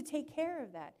 I need to take care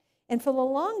of that. And for the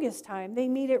longest time, they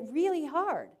made it really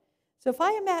hard. So if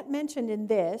I am mentioned in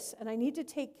this and I need to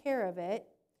take care of it,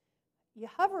 you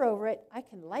hover over it, I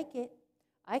can like it.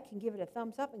 I can give it a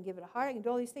thumbs up and give it a heart. I can do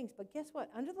all these things. But guess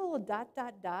what? Under the little ...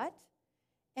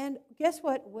 and guess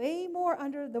what? Way more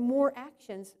under the more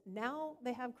actions, now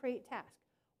they have create task.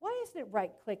 Why isn't it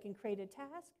right-click and create a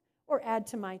task or add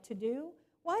to my to-do?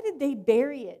 Why did they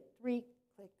bury it 3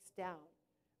 clicks down,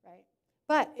 right?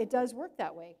 But it does work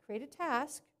that way. Create a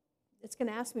task. It's going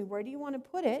to ask me, where do you want to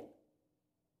put it?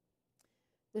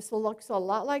 This looks a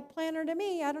lot like Planner to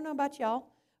me. I don't know about y'all,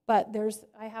 but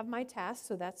I have my tasks,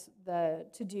 so that's the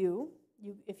to-do.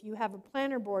 If you have a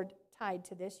planner board tied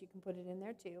to this, you can put it in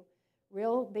there too.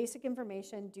 Real basic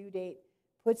information, due date,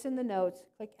 puts in the notes,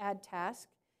 click add task,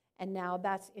 and now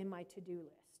that's in my to-do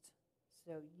list.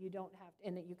 So you don't have,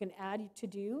 and you can add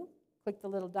to-do, click the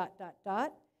little dot, dot,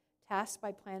 dot, tasks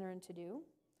by planner and to-do.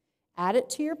 Add it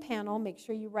to your panel, make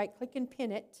sure you right-click and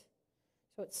pin it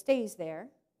so it stays there.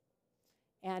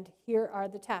 And here are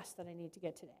the tasks that I need to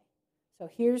get today. So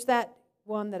here's that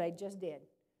one that I just did.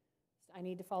 I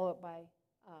need to follow up by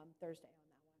Thursday on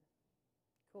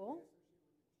that one. Cool?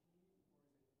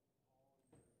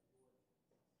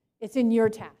 It's in your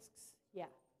tasks, yeah.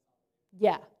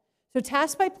 Yeah. So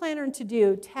tasks by planner and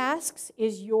to-do. Tasks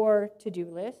is your to-do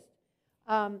list.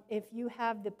 If you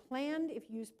have the planned, if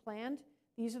you use planned,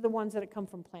 these are the ones that come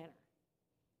from planner.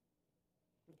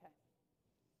 Okay.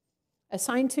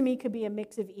 Assigned to me could be a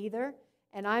mix of either,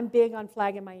 and I'm big on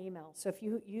flagging my emails. So if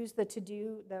you use the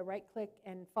to-do, the right-click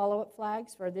and follow-up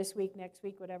flags for this week, next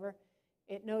week, whatever,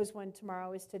 it knows when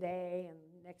tomorrow is today and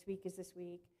next week is this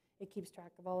week. It keeps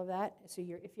track of all of that. So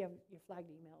if you have your flagged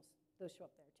emails, those show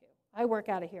up there too. I work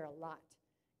out of here a lot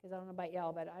because I don't know about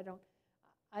y'all, but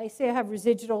I say I have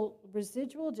residual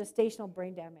gestational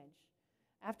brain damage.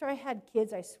 After I had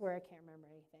kids, I swear I can't remember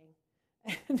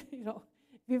anything. And, you know,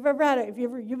 if you've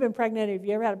been pregnant, if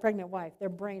you ever had a pregnant wife, their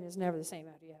brain is never the same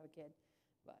after you have a kid.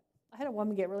 But I had a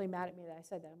woman get really mad at me that I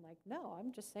said that. I'm like, no,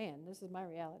 I'm just saying, this is my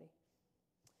reality.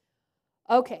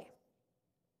 Okay.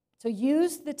 So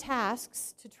use the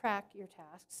tasks to track your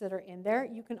tasks that are in there.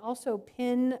 You can also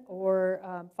pin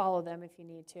or follow them if you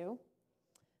need to.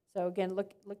 So again,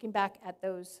 looking back at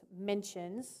those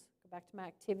mentions, go back to my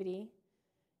activity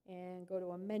and go to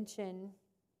a mention.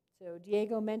 So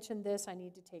Diego mentioned this, I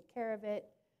need to take care of it, ...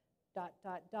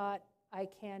 I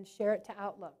can share it to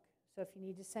Outlook. So if you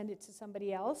need to send it to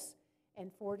somebody else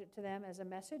and forward it to them as a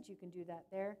message, you can do that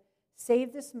there.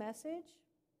 Save this message.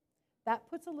 That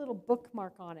puts a little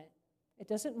bookmark on it. It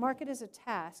doesn't mark it as a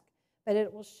task, but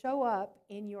it will show up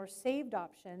in your saved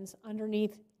options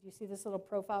underneath. Do you see this little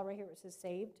profile right here where it says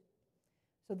saved?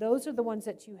 So those are the ones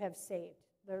that you have saved.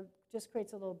 There just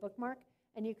creates a little bookmark,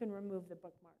 and you can remove the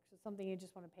bookmark. So it's something you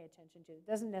just want to pay attention to. It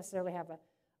doesn't necessarily have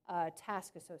a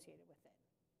task associated with it.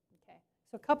 Okay.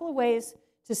 So a couple of ways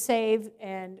to save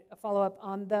and follow up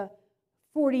on the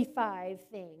 45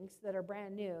 things that are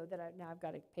brand new that now I've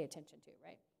got to pay attention to,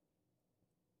 right?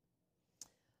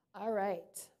 All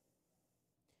right.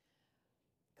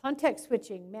 Context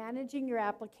switching, managing your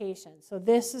application. So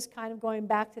this is kind of going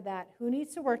back to that. Who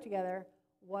needs to work together?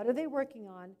 What are they working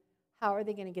on? How are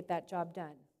they going to get that job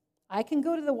done? I can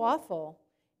go to the waffle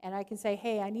and I can say,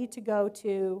 hey, I need to go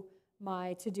to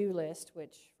my to-do list,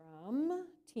 which from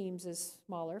Teams is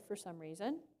smaller for some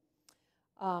reason.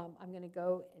 I'm going to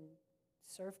go and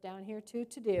surf down here to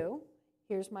do.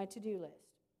 Here's my to-do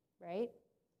list, right?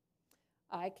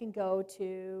 I can go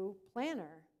to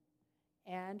Planner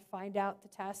and find out the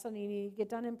tasks I need to get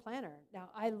done in Planner. Now,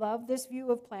 I love this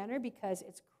view of Planner because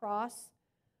it's across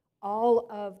all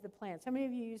of the plans. How many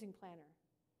of you are using Planner?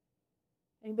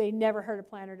 Anybody never heard of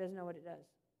Planner, doesn't know what it does?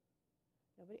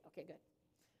 Nobody? Okay, good.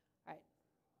 All right.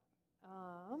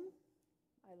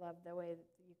 I love the way that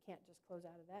you can't just close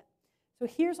out of that. So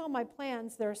here's all my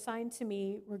plans. They're assigned to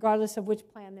me regardless of which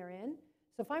plan they're in.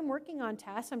 So if I'm working on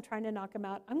tasks, I'm trying to knock them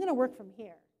out, I'm going to work from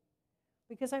here.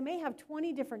 Because I may have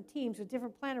 20 different teams with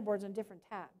different planner boards on different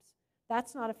tabs.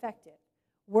 That's not effective.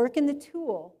 Work in the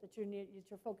tool that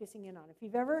you're focusing in on. If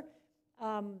you've ever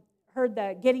heard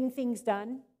the getting things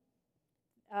done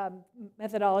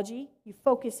methodology, you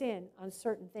focus in on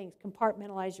certain things,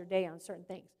 compartmentalize your day on certain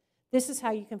things. This is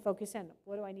how you can focus in.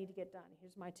 What do I need to get done?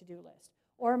 Here's my to-do list.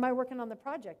 Or am I working on the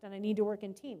project and I need to work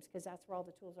in teams because that's where all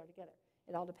the tools are together.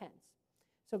 It all depends.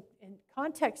 So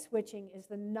context switching is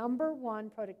the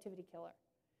 #1 productivity killer.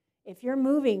 If you're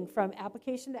moving from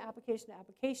application to application to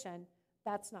application,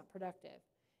 that's not productive.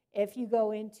 If you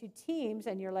go into Teams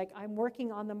and you're like, I'm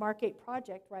working on the Mark8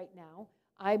 project right now,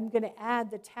 I'm going to add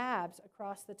the tabs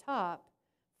across the top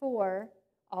for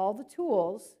all the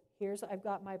tools. I've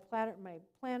got my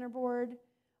planner board.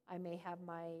 I may have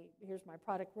here's my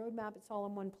product roadmap. It's all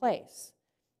in one place.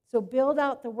 So build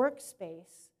out the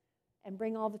workspace and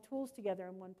bring all the tools together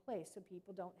in one place so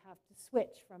people don't have to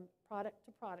switch from product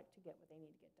to product to get what they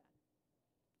need to get done.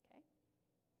 Okay?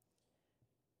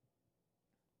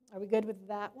 Are we good with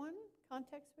that one?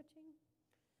 Context switching?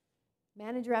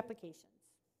 Manage your applications.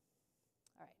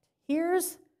 All right.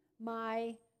 Here's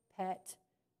my pet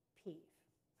peeve.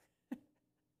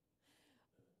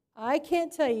 I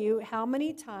can't tell you how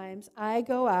many times I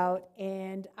go out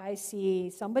and I see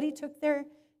somebody took their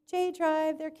J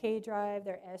drive, their K drive,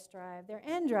 their S drive, their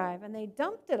N drive, and they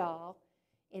dumped it all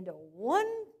into one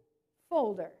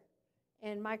folder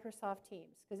in Microsoft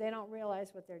Teams because they don't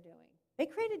realize what they're doing. They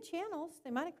created channels.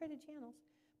 They might have created channels.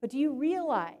 But do you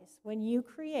realize when you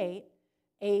create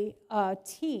a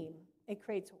team, it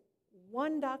creates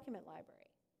one document library?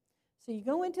 So you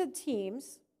go into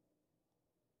Teams,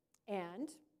 and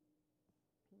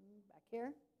back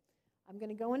here, I'm going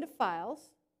to go into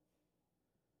Files.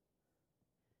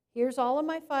 Here's all of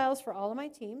my files for all of my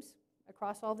teams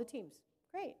across all the teams.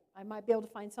 Great. I might be able to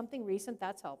find something recent.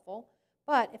 That's helpful.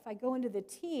 But if I go into the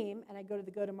team and I go to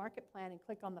the go-to-market plan and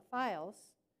click on the files,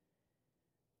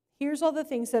 here's all the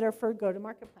things that are for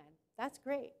go-to-market plan. That's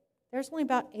great. There's only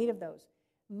about 8 of those.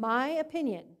 My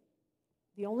opinion,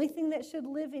 the only thing that should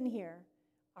live in here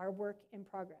are work in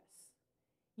progress.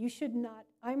 You should not,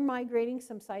 I'm migrating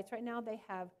some sites right now. They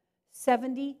have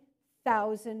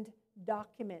 70,000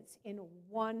 documents in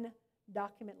one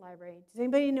document library. Does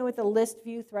anybody know what the list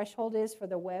view threshold is for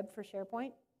the web for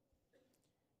SharePoint?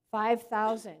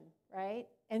 5,000, right?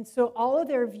 And so all of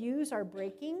their views are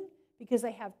breaking because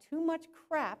they have too much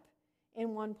crap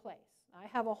in one place. I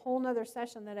have a whole nother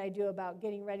session that I do about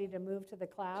getting ready to move to the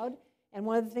cloud. And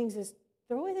one of the things is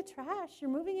throw away the trash. You're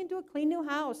moving into a clean new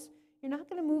house. You're not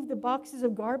going to move the boxes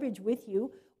of garbage with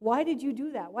you. Why did you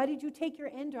do that? Why did you take your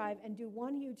N drive and do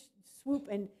one huge swoop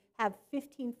and have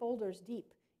 15 folders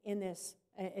deep in this?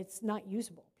 It's not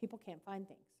usable. People can't find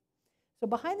things. So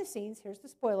behind the scenes, here's the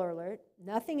spoiler alert.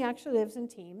 Nothing actually lives in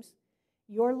Teams.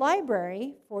 Your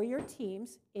library for your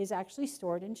teams is actually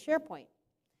stored in SharePoint.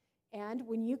 And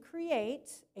when you create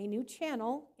a new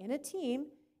channel in a team,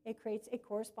 it creates a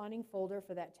corresponding folder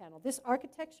for that channel. This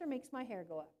architecture makes my hair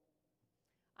go up.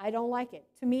 I don't like it.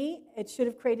 To me, it should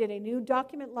have created a new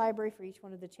document library for each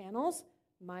one of the channels,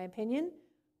 in my opinion.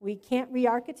 We can't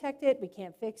re-architect it. We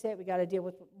can't fix it. We got to deal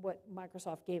with what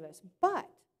Microsoft gave us. But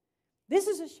this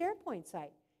is a SharePoint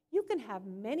site. You can have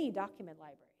many document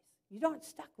libraries. You don't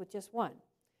stuck with just one.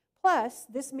 Plus,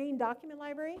 this main document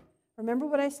library, remember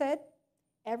what I said?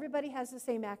 Everybody has the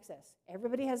same access.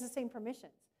 Everybody has the same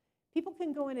permissions. People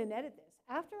can go in and edit this.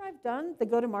 After I've done the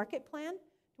go-to-market plan,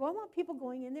 do I want people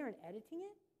going in there and editing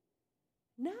it?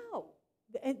 No.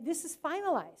 This is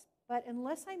finalized. But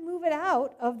unless I move it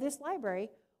out of this library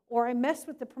or I mess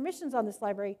with the permissions on this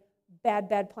library,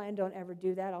 bad plan, don't ever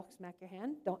do that. I'll smack your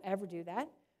hand. Don't ever do that.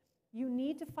 You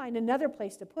need to find another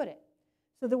place to put it.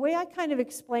 So the way I kind of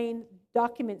explain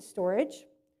document storage,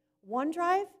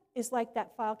 OneDrive is like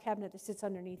that file cabinet that sits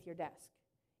underneath your desk.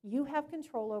 You have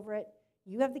control over it.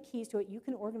 You have the keys to it. You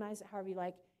can organize it however you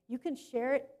like. You can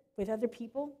share it with other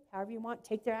people however you want.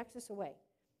 Take their access away.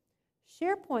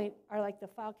 SharePoint are like the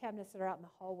file cabinets that are out in the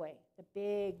hallway, the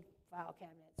big file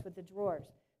cabinets with the drawers.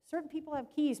 Certain people have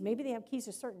keys. Maybe they have keys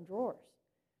to certain drawers,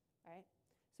 right?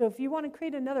 So if you want to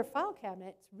create another file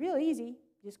cabinet, it's real easy.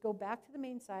 Just go back to the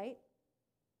main site,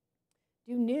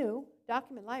 do new,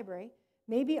 document library.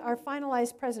 Maybe our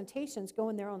finalized presentations go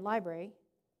in their own library.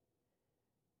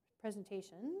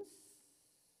 Presentations.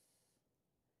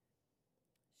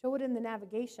 Show it in the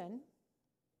navigation.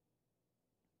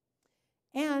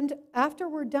 And after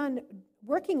we're done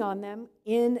working on them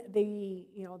in the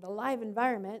live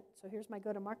environment, so here's my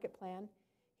go-to-market plan.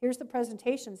 Here's the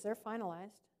presentations. They're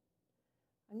finalized.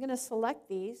 I'm going to select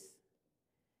these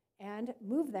and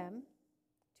move them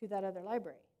to that other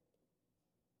library.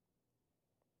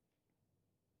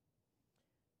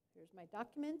 Here's my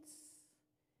documents.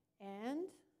 And,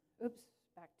 oops,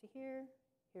 back to here.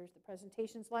 Here's the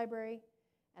presentations library.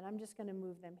 And I'm just going to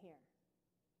move them here.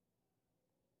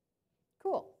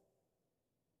 Cool.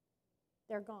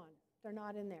 They're gone. They're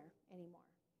not in there anymore.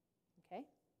 Okay?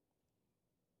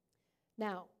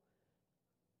 Now,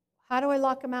 how do I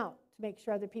lock them out to make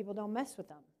sure other people don't mess with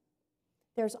them?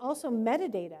 There's also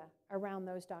metadata around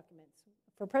those documents.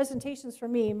 For presentations for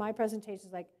me, my presentation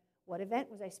is like, what event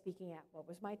was I speaking at? What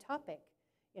was my topic?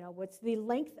 What's the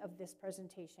length of this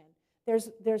presentation?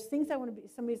 There's things I want to be,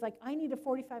 somebody's like, I need a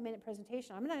 45-minute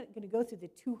presentation. I'm not going to go through the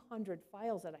 200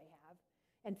 files that I have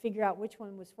and figure out which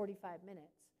one was 45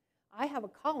 minutes. I have a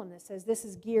column that says this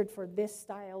is geared for this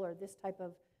style or this type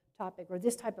of topic or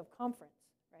this type of conference,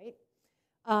 right?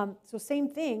 So same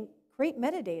thing, create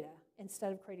metadata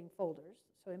instead of creating folders.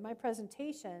 So in my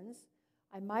presentations,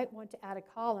 I might want to add a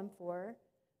column for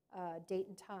date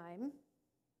and time.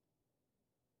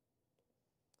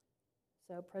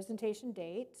 So presentation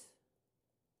date.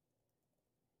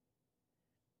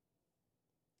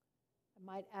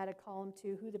 I might add a column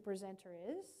to who the presenter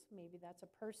is. Maybe that's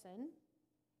a person.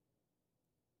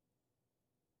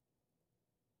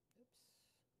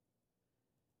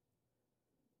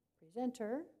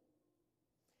 presenter.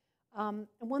 And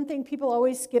one thing, people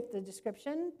always skip the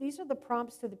description. These are the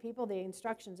prompts to the people, the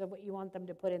instructions of what you want them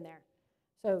to put in there.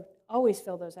 So always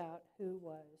fill those out. Who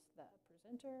was the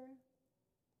presenter?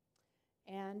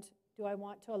 And do I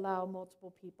want to allow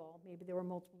multiple people? Maybe there were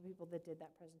multiple people that did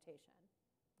that presentation.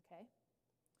 Okay.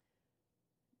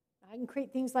 I can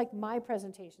create things like my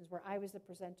presentations where I was the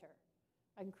presenter.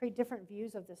 I can create different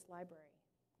views of this library.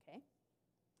 Okay.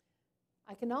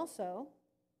 I can also,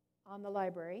 on the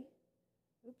library,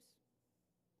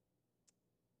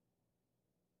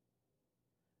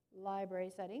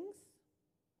 library settings,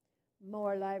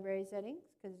 more library settings,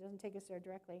 because it doesn't take us there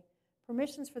directly.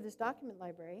 Permissions for this document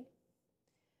library.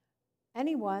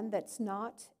 Anyone that's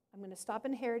not, I'm going to stop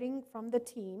inheriting from the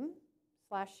team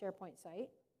 / SharePoint site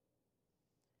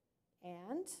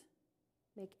and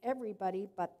make everybody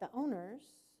but the owners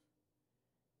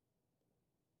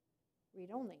read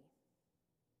only.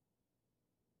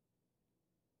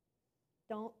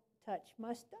 Don't touch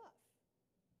my stuff,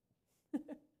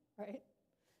 right?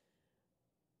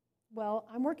 Well,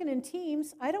 I'm working in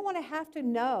teams. I don't want to have to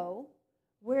know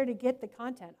where to get the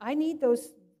content. I need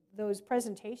those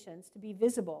presentations to be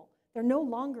visible. They're no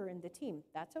longer in the team.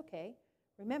 That's okay.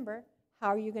 Remember, how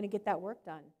are you going to get that work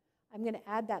done? I'm going to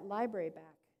add that library back.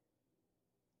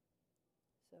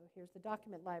 So here's the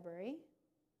document library.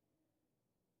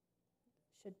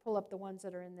 Should pull up the ones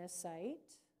that are in this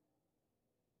site.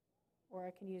 Or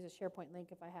I can use a SharePoint link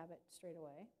if I have it straight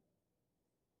away.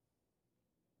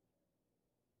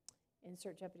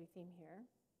 Insert Jeopardy theme here.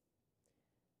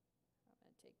 I'm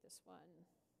going to take this one.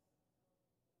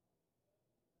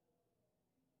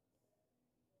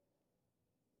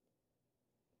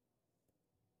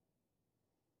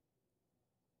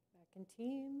 Back in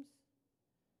Teams.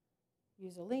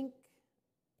 Use a link.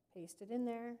 Paste it in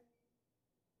there.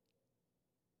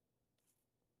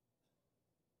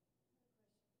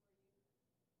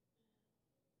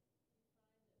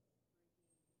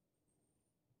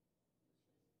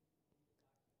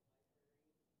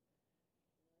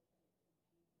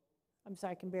 I'm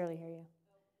sorry, I can barely hear you.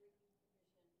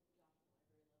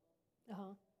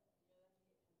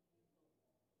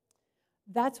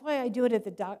 That's why I do it at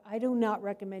the I do not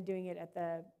recommend doing it at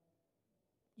the,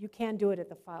 you can do it at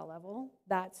the file level.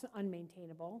 That's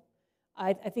unmaintainable.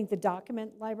 I think the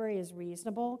document library is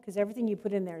reasonable because everything you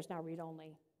put in there is now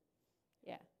read-only.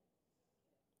 Yeah.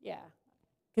 Yeah.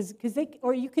 Because they,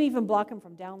 or you can even block them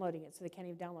from downloading it so they can't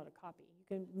even download a copy. You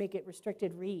can make it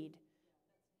restricted read.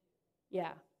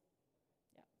 Yeah.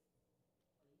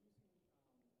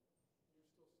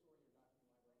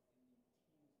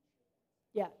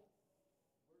 Yeah.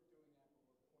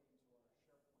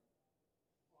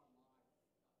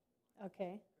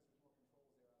 Okay.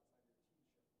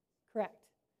 Correct.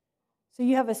 So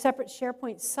you have a separate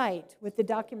SharePoint site with the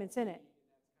documents in it.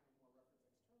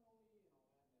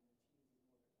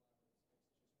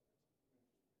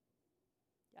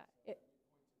 Yeah.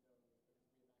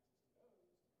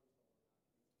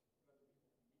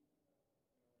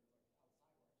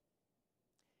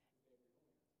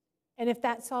 And if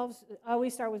that solves, I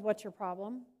always start with what's your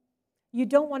problem. You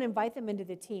don't want to invite them into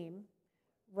the team,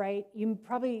 right? You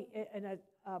probably, in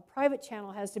a private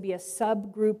channel has to be a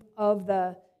subgroup of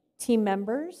the team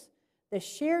members. The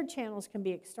shared channels can be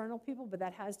external people, but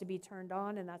that has to be turned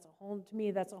on, and that's a whole, to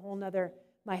me, that's a whole nother,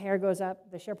 my hair goes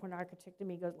up. The SharePoint architect in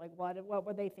me goes like, what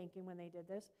were they thinking when they did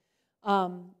this?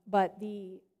 But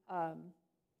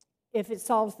if it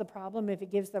solves the problem, if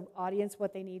it gives the audience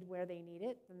what they need, where they need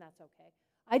it, then that's okay.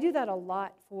 I do that a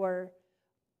lot for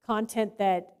content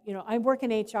that, you know, I work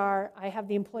in HR, I have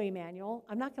the employee manual.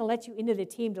 I'm not going to let you into the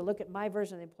team to look at my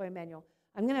version of the employee manual.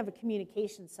 I'm going to have a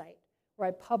communication site where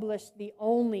I publish the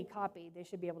only copy they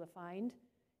should be able to find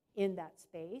in that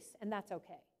space, and that's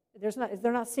okay.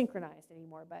 They're not synchronized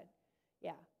anymore, but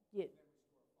yeah. Yeah.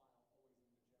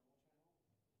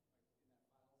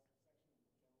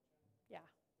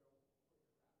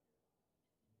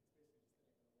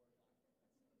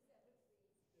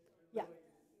 Yeah.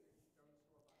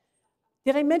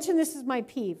 Did I mention this is my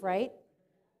peeve, right?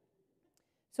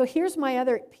 So here's my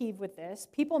other peeve with this.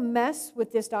 People mess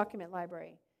with this document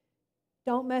library.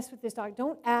 Don't mess with this doc.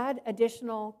 Don't add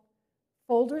additional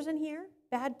folders in here.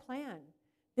 Bad plan.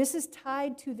 This is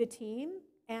tied to the team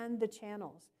and the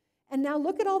channels. And now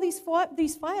look at all these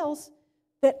files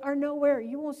that are nowhere.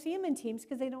 You won't see them in Teams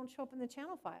because they don't show up in the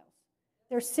channel files.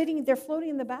 They're floating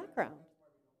in the background.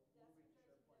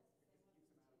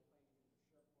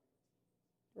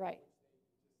 Right.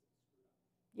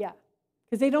 Yeah,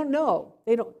 because they don't know.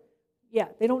 They don't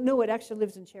know it actually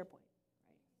lives in SharePoint.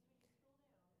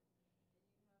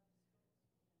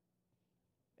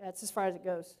 Right. That's as far as it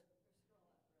goes.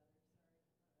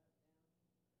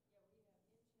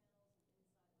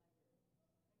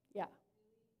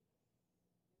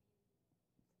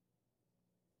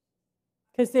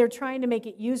 because they're trying to make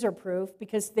it user-proof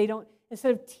because they don't,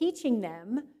 instead of teaching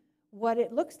them what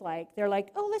it looks like, they're like,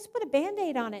 oh, let's put a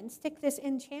Band-Aid on it and stick this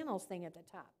in channels thing at the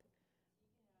top.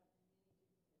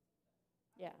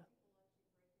 Yeah.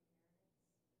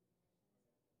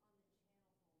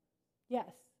 Yes.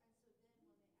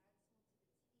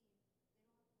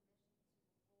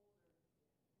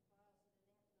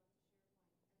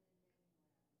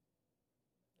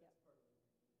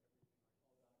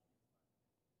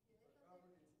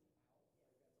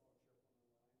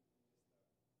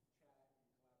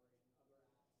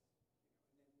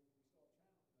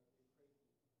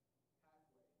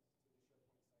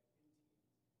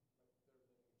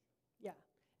 Yeah.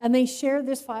 And they share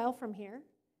this file from here,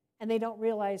 and they don't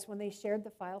realize when they shared the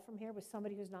file from here with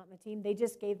somebody who's not in the team, they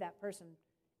just gave that person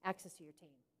access to your team.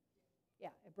 Yeah,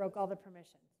 it broke all the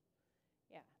permissions.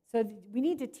 Yeah. So we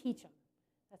need to teach them.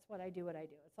 That's what I do.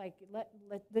 It's like,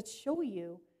 let's show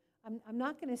you. I'm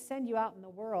not going to send you out in the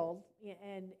world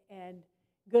and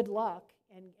good luck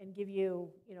and give you,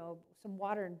 some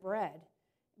water and bread,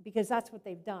 because that's what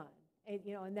they've done.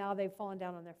 And now they've fallen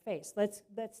down on their face. Let's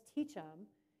teach them.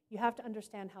 You have to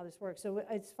understand how this works. So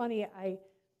it's funny,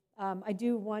 I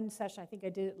do one session, I think I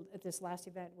did at this last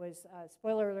event, was,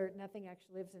 spoiler alert, nothing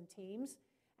actually lives in teams.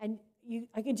 And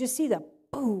I could just see the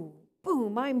boom,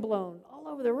 boom, mind blown all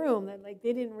over the room, that like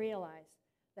they didn't realize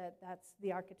that that's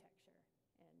the architecture.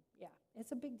 And yeah,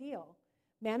 it's a big deal.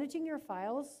 Managing your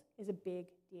files is a big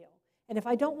deal. And if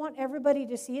I don't want everybody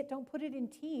to see it, don't put it in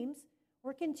Teams,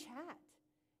 work in chat.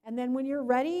 And then when you're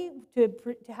ready to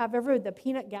have the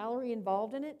peanut gallery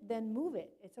involved in it, then move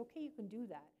it. It's okay, you can do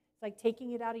that. It's like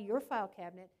taking it out of your file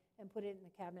cabinet and put it in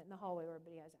the cabinet in the hallway where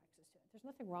everybody has access to it. There's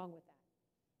nothing wrong with that.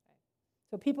 Right?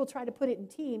 So people try to put it in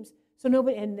Teams, so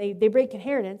nobody, and they break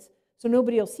inheritance, so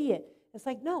nobody will see it. It's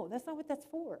like, no, that's not what that's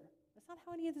for. That's not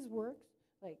how any of this works.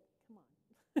 Like, come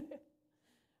on.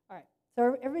 All right,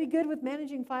 so everybody good with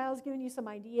managing files, giving you some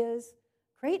ideas?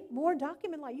 Create more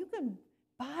document life. You can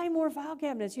buy more file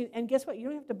cabinets. And guess what? You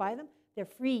don't have to buy them. They're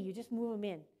free. You just move them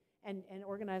in and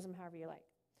organize them however you like.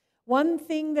 One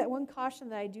caution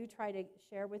that I do try to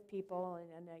share with people,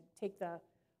 and I take the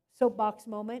soapbox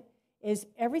moment, is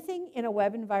everything in a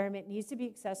web environment needs to be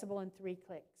accessible in 3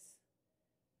 clicks.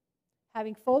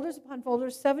 Having folders upon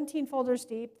folders, 17 folders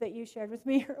deep that you shared with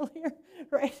me earlier,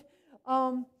 right,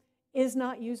 is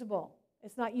not usable.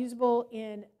 It's not usable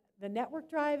in the network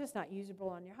drive, it's not usable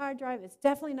on your hard drive, it's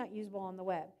definitely not usable on the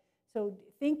web. So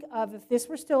think of if this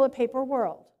were still a paper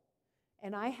world,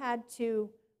 and I had to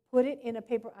put it in a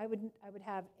paper, I would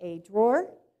have a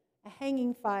drawer, a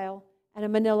hanging file, and a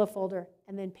manila folder,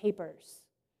 and then papers,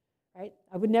 right?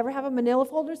 I would never have a manila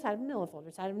folder side of a manila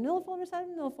folder, side of a manila folder, side of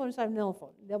a manila folder, side of a manila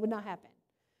folder. That would not happen.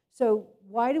 So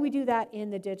why do we do that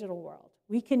in the digital world?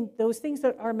 Those things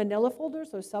that are manila folders,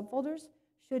 those subfolders,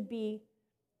 should be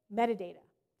metadata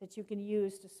that you can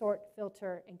use to sort,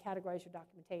 filter, and categorize your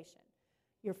documentation.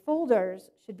 Your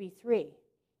folders should be 3,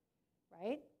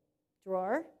 right?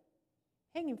 Drawer,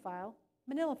 hanging file,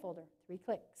 manila folder, 3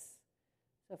 clicks.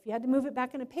 So if you had to move it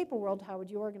back in a paper world, how would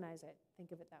you organize it?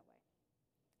 Think of it that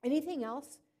way. Anything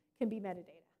else can be metadata.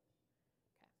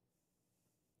 Okay.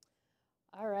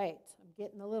 All right, I'm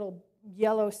getting a little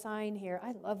yellow sign here.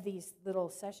 I love these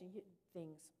little session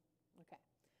things. Okay,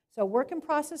 so work in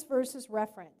process versus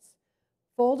reference.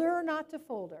 Folder or not to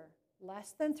folder,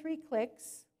 less than 3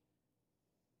 clicks.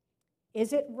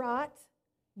 Is it rot?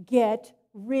 Get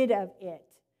rid of it.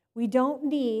 We don't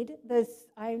need this,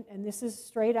 and this is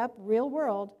straight up real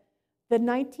world, the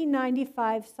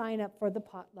 1995 sign up for the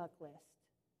potluck list.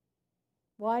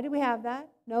 Why do we have that?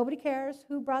 Nobody cares.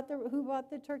 Who bought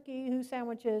the turkey, who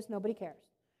sandwiches, nobody cares.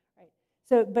 Right?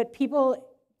 So, but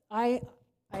people, I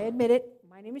admit it,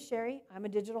 my name is Shari, I'm a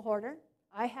digital hoarder.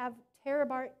 I have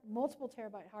multiple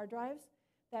terabyte hard drives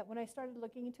that when I started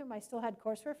looking into them, I still had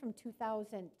courseware from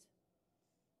 2000.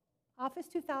 Office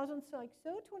 2000, so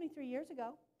 23 years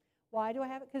ago. Why do I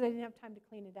have it? Because I didn't have time to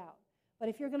clean it out. But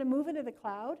if you're going to move into the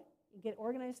cloud and get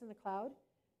organized in the cloud,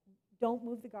 don't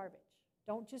move the garbage.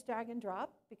 Don't just drag and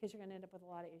drop, because you're going to end up with a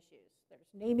lot of issues. There's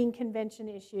naming convention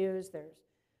issues. There's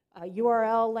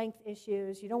URL length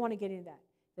issues. You don't want to get into that.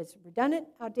 If it's redundant,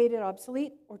 outdated,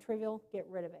 obsolete, or trivial, get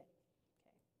rid of it.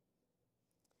 Okay.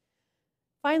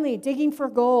 Finally, digging for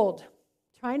gold.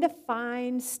 Trying to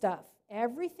find stuff.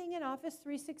 Everything in Office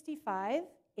 365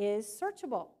 is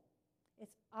searchable.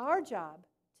 It's our job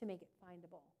to make it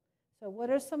findable. So what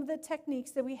are some of the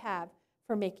techniques that we have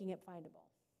for making it findable?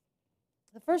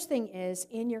 The first thing is,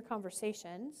 in your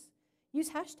conversations,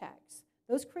 use hashtags.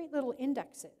 Those create little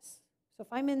indexes. So if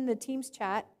I'm in the Teams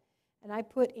chat and I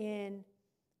put in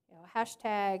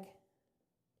hashtag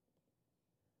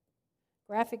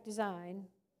graphic design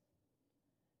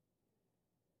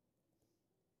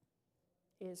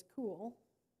is cool.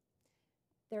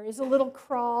 There is a little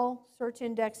crawl search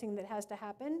indexing that has to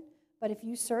happen, but if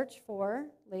you search for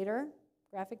later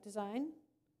graphic design,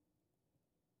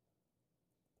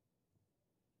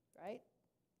 right,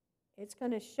 it's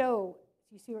going to show,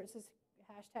 you see where it says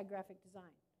hashtag graphic design.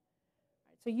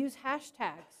 Right, so use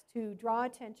hashtags to draw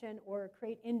attention or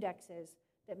create indexes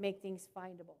that make things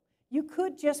findable. You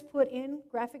could just put in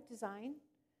graphic design,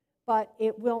 but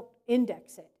it won't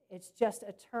index it. It's just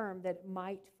a term that it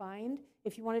might find.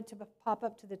 If you wanted to pop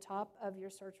up to the top of your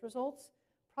search results,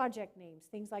 project names,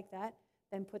 things like that,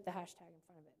 then put the hashtag in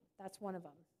front of it. That's one of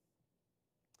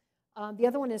them. The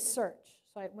other one is search.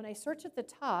 So when I search at the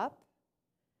top,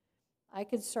 I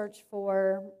could search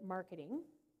for marketing,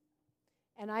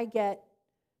 and I get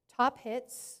top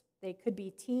hits. They could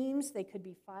be teams, they could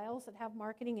be files that have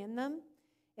marketing in them.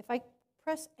 If I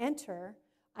press enter,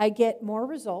 I get more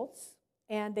results,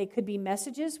 and they could be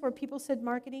messages where people said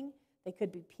marketing. They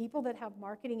could be people that have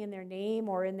marketing in their name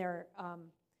or in their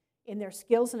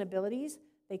skills and abilities.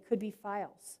 They could be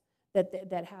files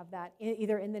that have that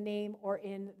either in the name or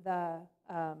in the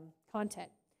content.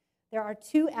 There are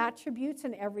 2 attributes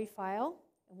in every file,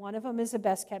 and one of them is a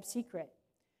best kept secret.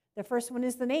 The first one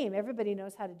is the name. Everybody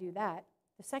knows how to do that.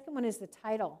 The second one is the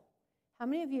title. How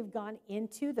many of you have gone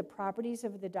into the properties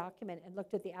of the document and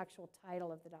looked at the actual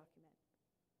title of the document?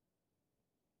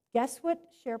 Guess what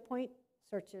SharePoint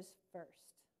searches first?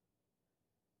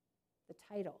 The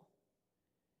title.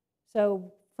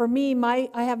 So for me,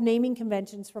 I have naming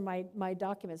conventions for my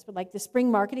documents, but like the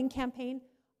spring marketing campaign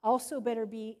also better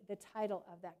be the title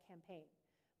of that campaign.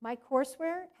 My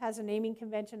courseware has a naming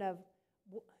convention of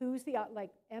who's the,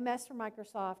 like MS for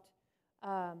Microsoft,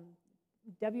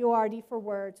 WRD for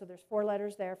Word, so there's 4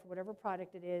 letters there for whatever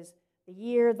product it is, the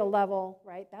year, the level,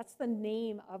 right? That's the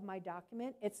name of my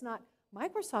document. It's not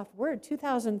Microsoft Word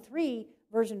 2003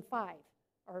 version 5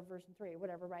 or version 3 or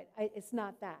whatever, right? It's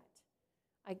not that,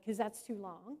 because that's too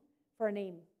long for a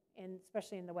name, and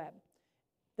especially in the web.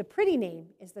 The pretty name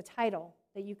is the title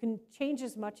that you can change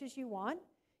as much as you want.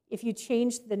 If you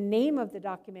change the name of the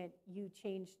document, you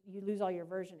lose all your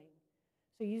versioning.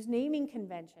 So use naming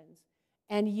conventions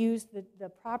and use the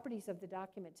properties of the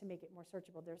document to make it more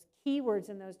searchable. There's keywords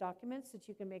in those documents that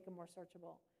you can make them more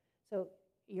searchable. So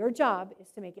your job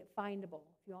is to make it findable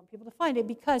if you want people to find it,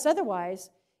 because otherwise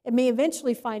it may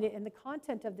eventually find it in the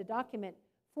content of the document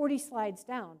 40 slides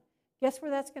down. Guess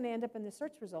where that's going to end up in the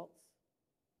search results?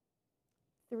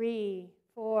 3,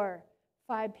 4,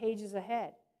 5 pages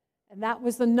ahead. And that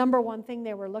was the #1 thing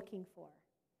they were looking for.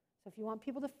 So if you want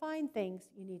people to find things,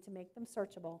 you need to make them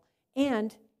searchable.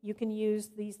 And you can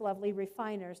use these lovely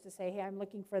refiners to say, hey, I'm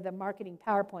looking for the marketing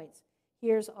PowerPoints.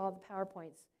 Here's all the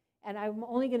PowerPoints. And I'm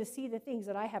only going to see the things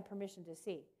that I have permission to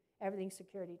see. Everything's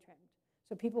security trimmed.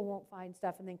 So people won't find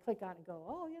stuff and then click on it and go,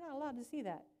 oh, you're not allowed to see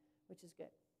that, which is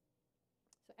good.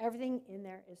 So everything in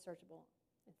there is searchable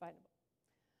and findable.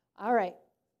 All right.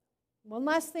 One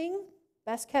last thing,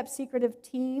 best kept secret of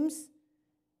Teams.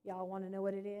 Y'all want to know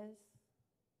what it is?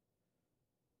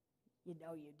 You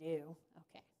know you do.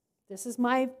 Okay. This is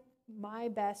my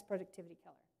best productivity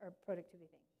killer, or productivity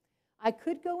thing. I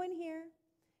could go in here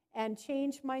and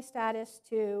change my status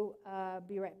to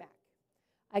be right back.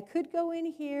 I could go in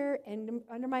here and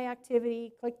under my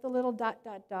activity, click the little ...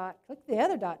 click the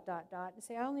other ... and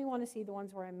say I only want to see the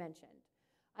ones where I'm mentioned.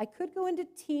 I could go into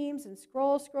Teams and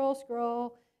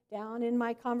scroll down in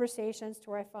my conversations to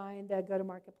where I find the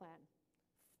go-to-market plan.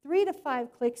 3 to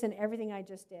 5 clicks in everything I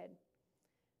just did.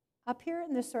 Up here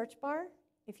in the search bar,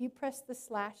 if you press the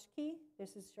 / key,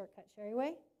 this is shortcut Shari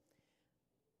way,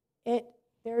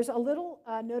 there's a little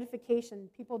notification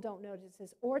people don't notice. It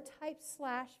says, or type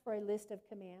 / for a list of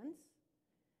commands.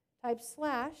 Type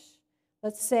 /,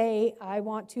 let's say I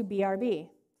want to BRB,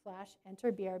 /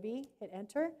 enter BRB, hit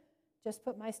enter, just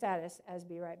put my status as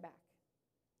be right back.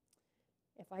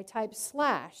 If I type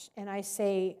 / and I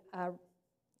say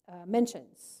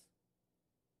mentions,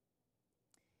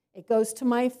 it goes to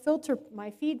my filter,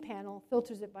 my feed panel,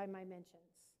 filters it by my mentions.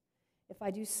 If I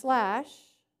do /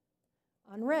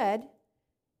 unread,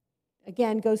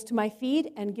 again, goes to my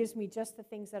feed and gives me just the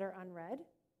things that are unread.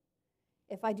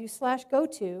 If I do / go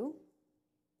to,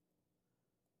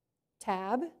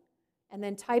 tab, and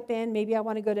then type in, maybe I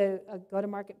want to go to a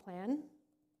go-to-market plan.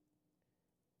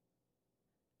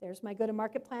 There's my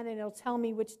go-to-market plan, and it'll tell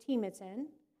me which team it's in,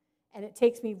 and it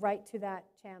takes me right to that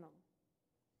channel.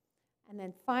 And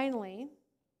then finally,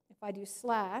 if I do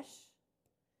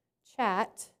 /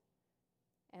 chat,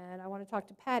 and I want to talk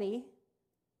to Patty,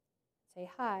 say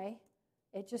hi,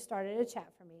 It just started a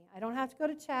chat for me. I don't have to go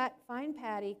to chat, find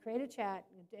Patty, create a chat,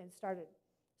 and start it.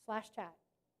 /chat,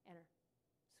 enter.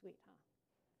 Sweet,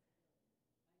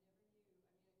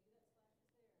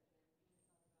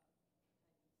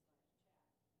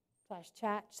 huh?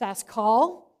 /chat,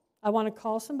 /call. I want to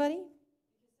call somebody.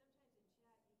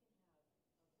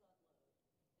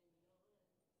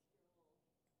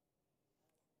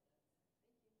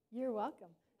 You're welcome.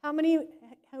 How many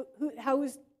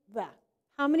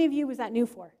of you was that new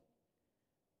for?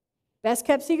 Best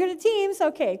kept secret of teams.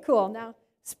 Okay, cool. Now,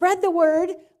 spread the word.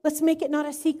 Let's make it not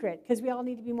a secret because we all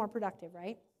need to be more productive,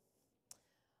 right?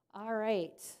 All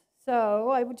right. So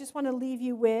I would just want to leave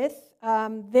you with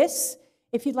this.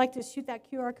 If you'd like to shoot that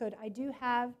QR code, I do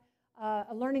have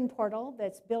a learning portal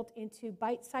that's built into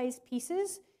bite-sized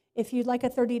pieces. If you'd like a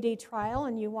 30-day trial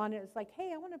and you want it's like,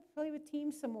 hey, I want to play with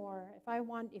Teams some more.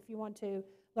 If you want to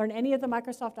learn any of the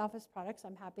Microsoft Office products,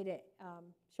 I'm happy to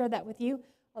share that with you.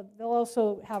 They'll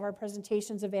also have our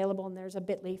presentations available, and there's a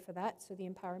bit.ly for that, so the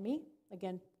Empower Me,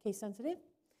 again, case sensitive.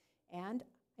 And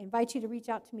I invite you to reach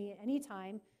out to me at any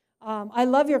time. I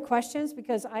love your questions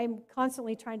because I'm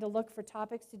constantly trying to look for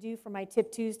topics to do for my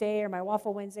Tip Tuesday or my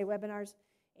Waffle Wednesday webinars,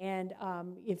 and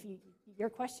your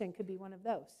question could be one of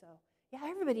those. So, yeah,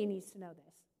 everybody needs to know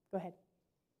this. Go ahead.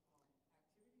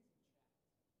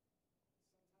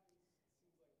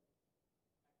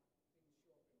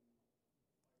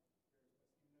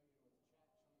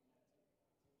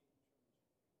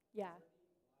 Yeah.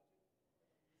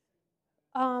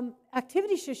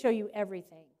 Activities should show you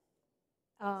everything.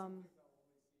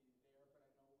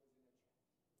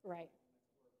 Right.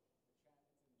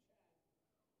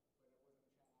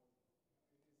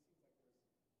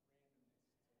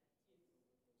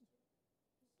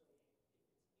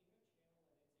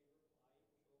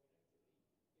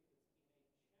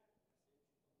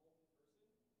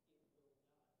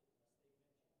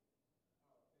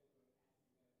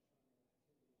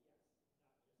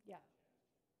 Yeah.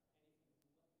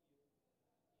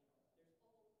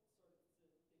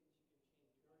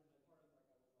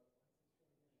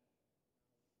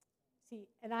 See,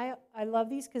 and I love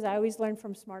these because I always learn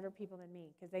from smarter people than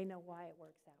me because they know why it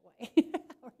works that way.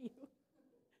 How are you?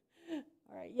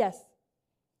 All right, yes.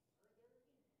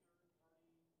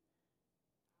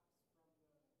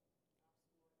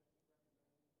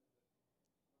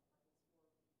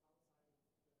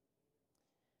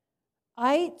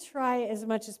 I try as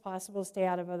much as possible to stay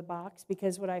out of the box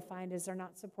because what I find is they're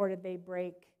not supported, they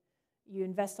break. You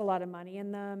invest a lot of money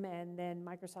in them, and then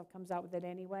Microsoft comes out with it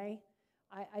anyway.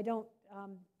 I don't,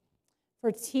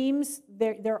 for Teams,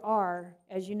 there are,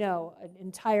 as you know, an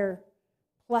entire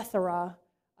plethora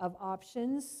of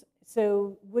options.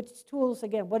 So which tools,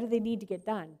 again, what do they need to get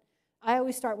done? I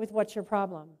always start with what's your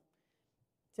problem.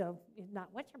 So not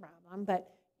what's your problem,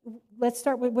 but let's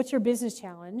start with what's your business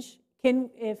challenge.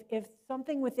 If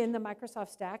something within the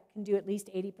Microsoft stack can do at least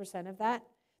 80% of that,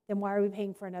 then why are we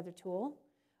paying for another tool?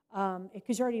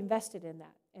 Because you're already invested in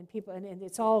that, and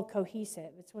it's all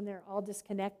cohesive. It's when they're all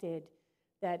disconnected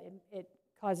that it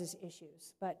causes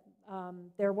issues. But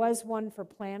there was one for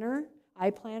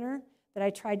iPlanner, that I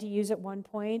tried to use at one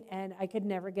point, and I could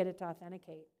never get it to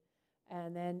authenticate.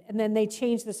 And then they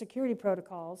changed the security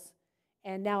protocols,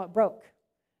 and now it broke.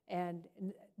 And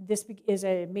this is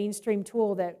a mainstream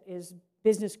tool that is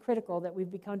business critical that we've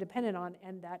become dependent on,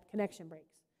 and that connection breaks.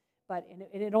 But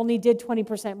it only did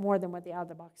 20% more than what the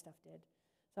out-of-the-box stuff did.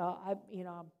 So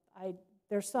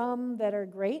there's some that are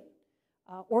great.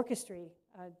 Orchestry,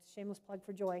 shameless plug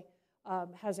for Joy,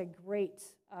 has a great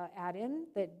add-in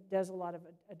that does a lot of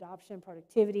adoption,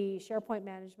 productivity, SharePoint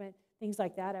management, things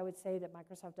like that. I would say that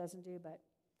Microsoft doesn't do, but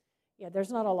yeah,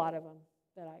 there's not a lot of them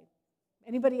that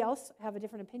Anybody else have a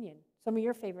different opinion? Some of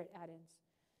your favorite add-ins?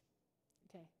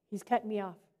 Okay, he's cutting me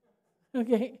off.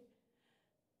 Okay.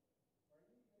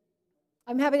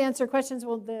 I'm happy to answer questions.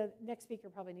 Well, the next speaker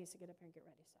probably needs to get up here and get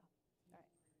ready. So.